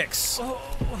 6.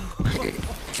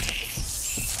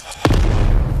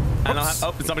 I don't have,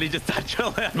 oh, somebody just touched a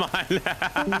landmine.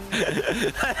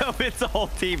 I hope it's the whole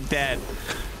team dead.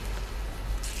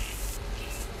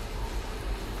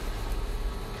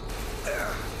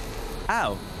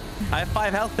 Ow. I have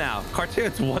 5 health now.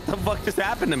 CaRtOoNz, what the fuck just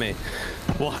happened to me?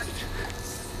 What?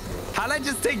 How did I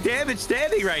just take damage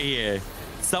standing right here?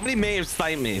 Somebody may have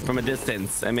sniped me from a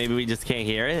distance, and maybe we just can't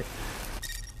hear it.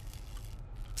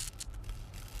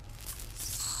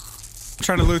 I'm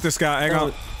trying to loot this guy. Hang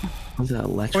on. Was that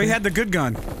electric? Oh, he had the good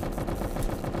gun.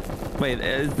 Wait,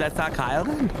 that's not Kyle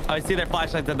then? Oh, I see their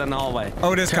flashlights in the hallway.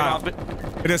 Oh, it is Kyle. Off,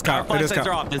 it is Kyle. Our It is flashlights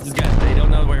are Kyle. off. This is good. They don't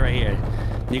know we're right here.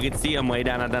 You can see them way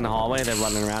down the hallway. They're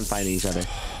running around fighting each other.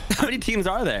 How many teams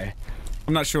are there?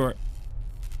 I'm not sure.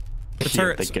 The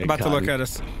turret's about to look at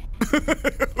us.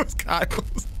 What's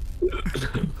Kyle's?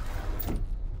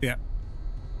 Yeah.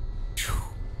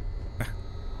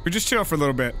 We just chill for a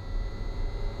little bit.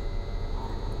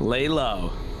 Lay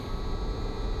low.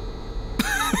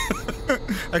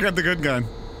 I got the good gun.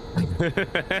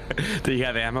 Do you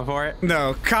have ammo for it?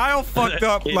 No, Kyle fucked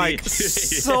up like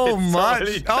so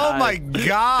much. Oh my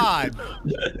god.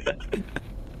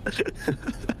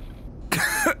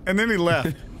 And then he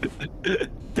left.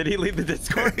 Did he leave the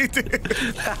Discord? He did.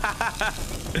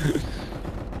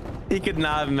 He could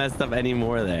not have messed up any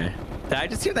more there. Did I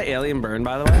just hear the alien burn,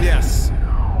 by the way? Yes.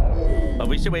 But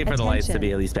we should wait for the lights to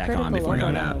be at least back on before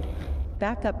going out.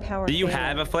 Backup power. Do you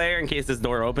have a flare in case this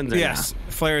door opens? Or Yes. No?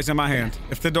 Flare is in my hand.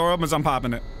 If the door opens, I'm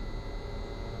popping it.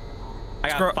 I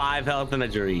got 5 health and a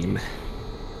dream.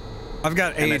 I've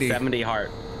got 80. And a 70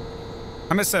 heart.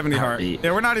 I'm at 70 heart.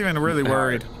 Yeah, we're not even really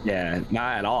worried. Yeah,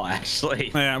 not at all,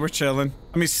 actually. Yeah, we're chilling.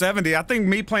 I mean, 70. I think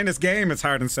me playing this game is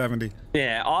higher than 70.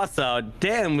 Yeah, also,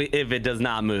 damn if it does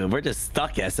not move. We're just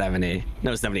stuck at 70.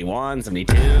 No, 71,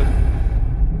 72.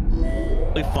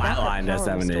 We flatlined at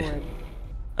 70.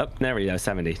 Oh, there we go,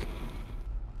 70.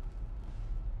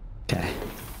 Okay.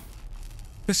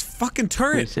 This fucking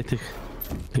turret.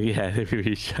 Yeah,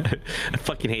 I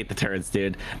fucking hate the turrets,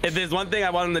 dude. If there's one thing I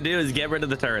want them to do is get rid of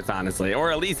the turrets, honestly,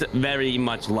 or at least very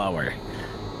much lower.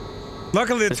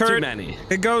 Luckily, the turret, too many.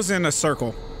 It goes in a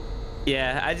circle.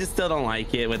 Yeah, I just still don't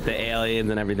like it with the aliens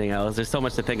and everything else. There's so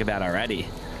much to think about already.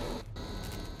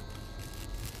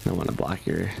 I don't want to block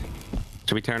your...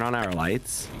 Should we turn on our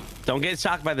lights? Don't get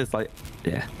shocked by this light.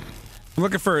 Yeah. I'm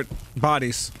looking for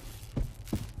bodies.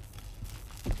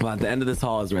 Well, at the end of this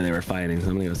hall is where they were fighting, so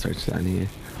I'm gonna go search down here.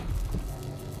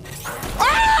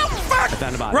 Oh, fuck!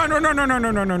 Found a body.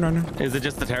 Run. Is it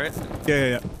just the turret?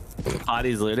 Yeah.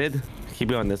 Bodies looted. Keep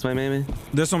going this way, maybe.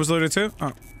 This one was looted too?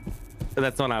 Oh.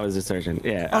 That's the one I was just searching.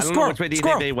 Yeah. Oh, I don't know which way do you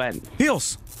think they went.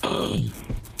 Heals.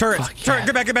 Turret. Turret.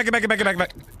 Get back. Get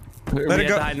back. Let it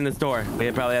go. Have to hide in this door. We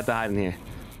probably have to hide in here.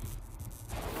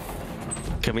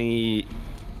 Can we...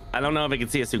 I don't know if it can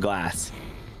see us through glass.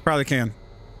 Probably can.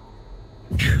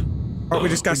 Oh, we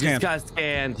just got scanned. Just got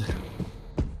scanned.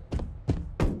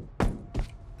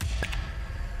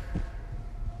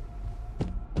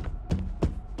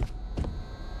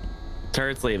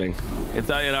 Turret's leaving. It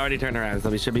already turned around, so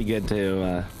we should be good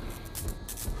to...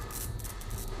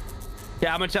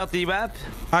 Yeah, how much health do you have?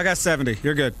 I got 70.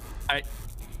 You're good. All right.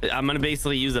 I'm going to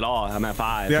basically use it all. I'm at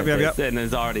 5. Yep. And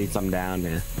there's already some down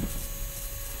there.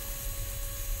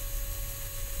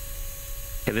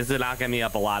 Okay, this is not getting me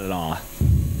up a lot at all.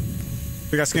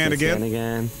 We got scanned again? Scan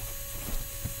again.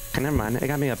 never mind. It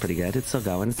got me up pretty good. It's still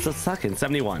going. It's still sucking.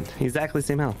 71. Exactly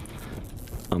same health.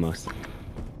 Almost.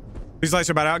 These lights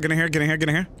are about out. Get in here. Get in here. Get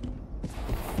in here.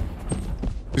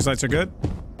 These lights are good.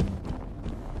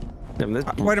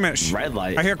 Wait a minute. Red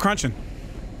light. I hear crunching.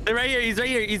 They're right here. He's right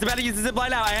here. He's about to use the zip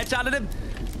line now. I headshotted him.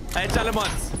 I headshot him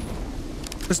once.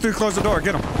 This dude closed the door.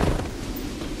 Get him.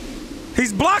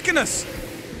 He's blocking us.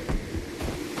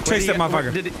 Chase that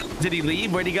motherfucker. Did he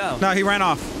leave? Where'd he go? No, he ran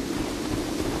off.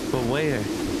 But where?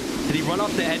 Did he run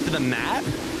off the edge of the map?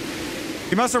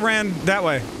 He must have ran that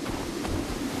way.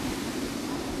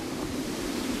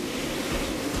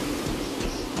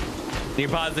 You're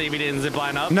positive he didn't zip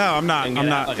line up? No, I'm not. I'm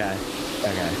not. Okay.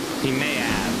 Okay. He may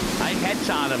have. I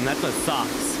headshot him. That's what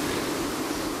sucks.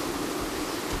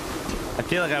 I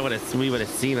feel like we would have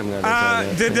seen him go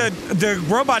this way. The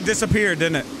robot disappeared,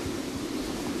 didn't it?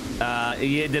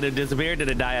 Yeah, did it disappear? Did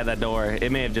it die at that door?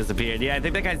 It may have disappeared. Yeah, I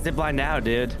think that guy's ziplined out,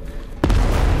 dude.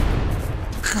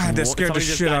 God, that scared the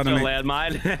shit out of me.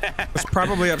 Landmine. It's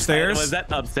probably upstairs. Was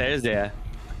that upstairs? Yeah.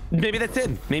 Maybe that's it.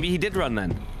 Maybe he did run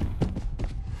then.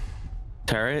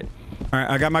 Turret. All right,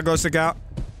 I got my glow stick out.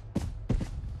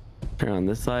 Turn on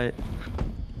this side.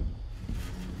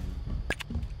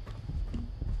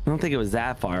 I don't think it was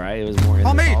that far, right? It was more in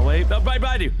the hallway. Oh, right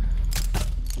behind you.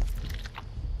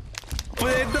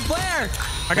 With the flare.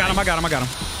 I got him. I got him. I got him.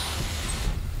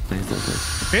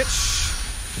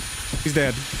 Bitch. He's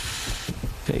dead.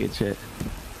 Take it, shit.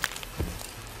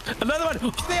 Another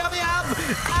one. Stay on me up.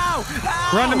 Ow.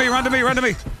 Ow. Run to me. Run to me. Run to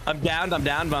me. I'm down,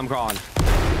 but I'm crawling.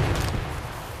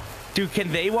 Dude,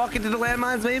 can they walk into the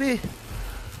landmines, maybe?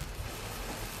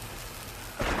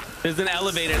 There's an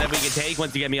elevator that we can take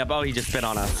once you get me up. Oh, he just spit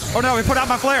on us. Oh, no. He put out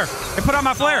my flare. He put out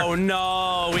my flare. Oh,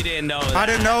 no. We didn't know that. I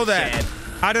didn't know that. Shit.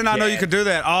 I did not know you could do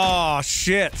that. Oh,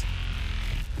 shit.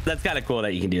 That's kind of cool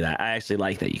that you can do that. I actually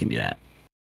like that you can do that.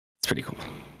 It's pretty cool.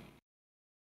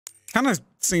 Kind of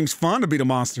seems fun to beat the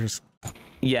monsters.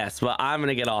 Yes, but I'm going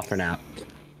to get off for now.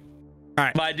 All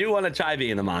right. But I do want to try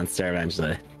being the monster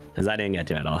eventually, because I didn't get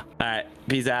to it at all. All right.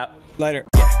 Peace out. Later.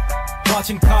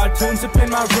 Watching cartoons up in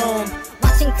my room.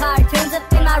 Watching cartoons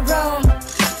up in my room.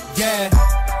 Yeah.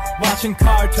 Watching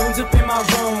cartoons up in my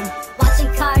room.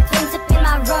 Watching cartoons up in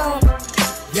my room.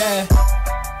 Yeah.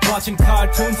 Watching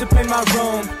cartoons up in my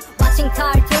room. Watching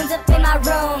cartoons up in my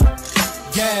room.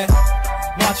 Yeah.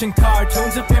 Watching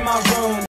cartoons up in my room.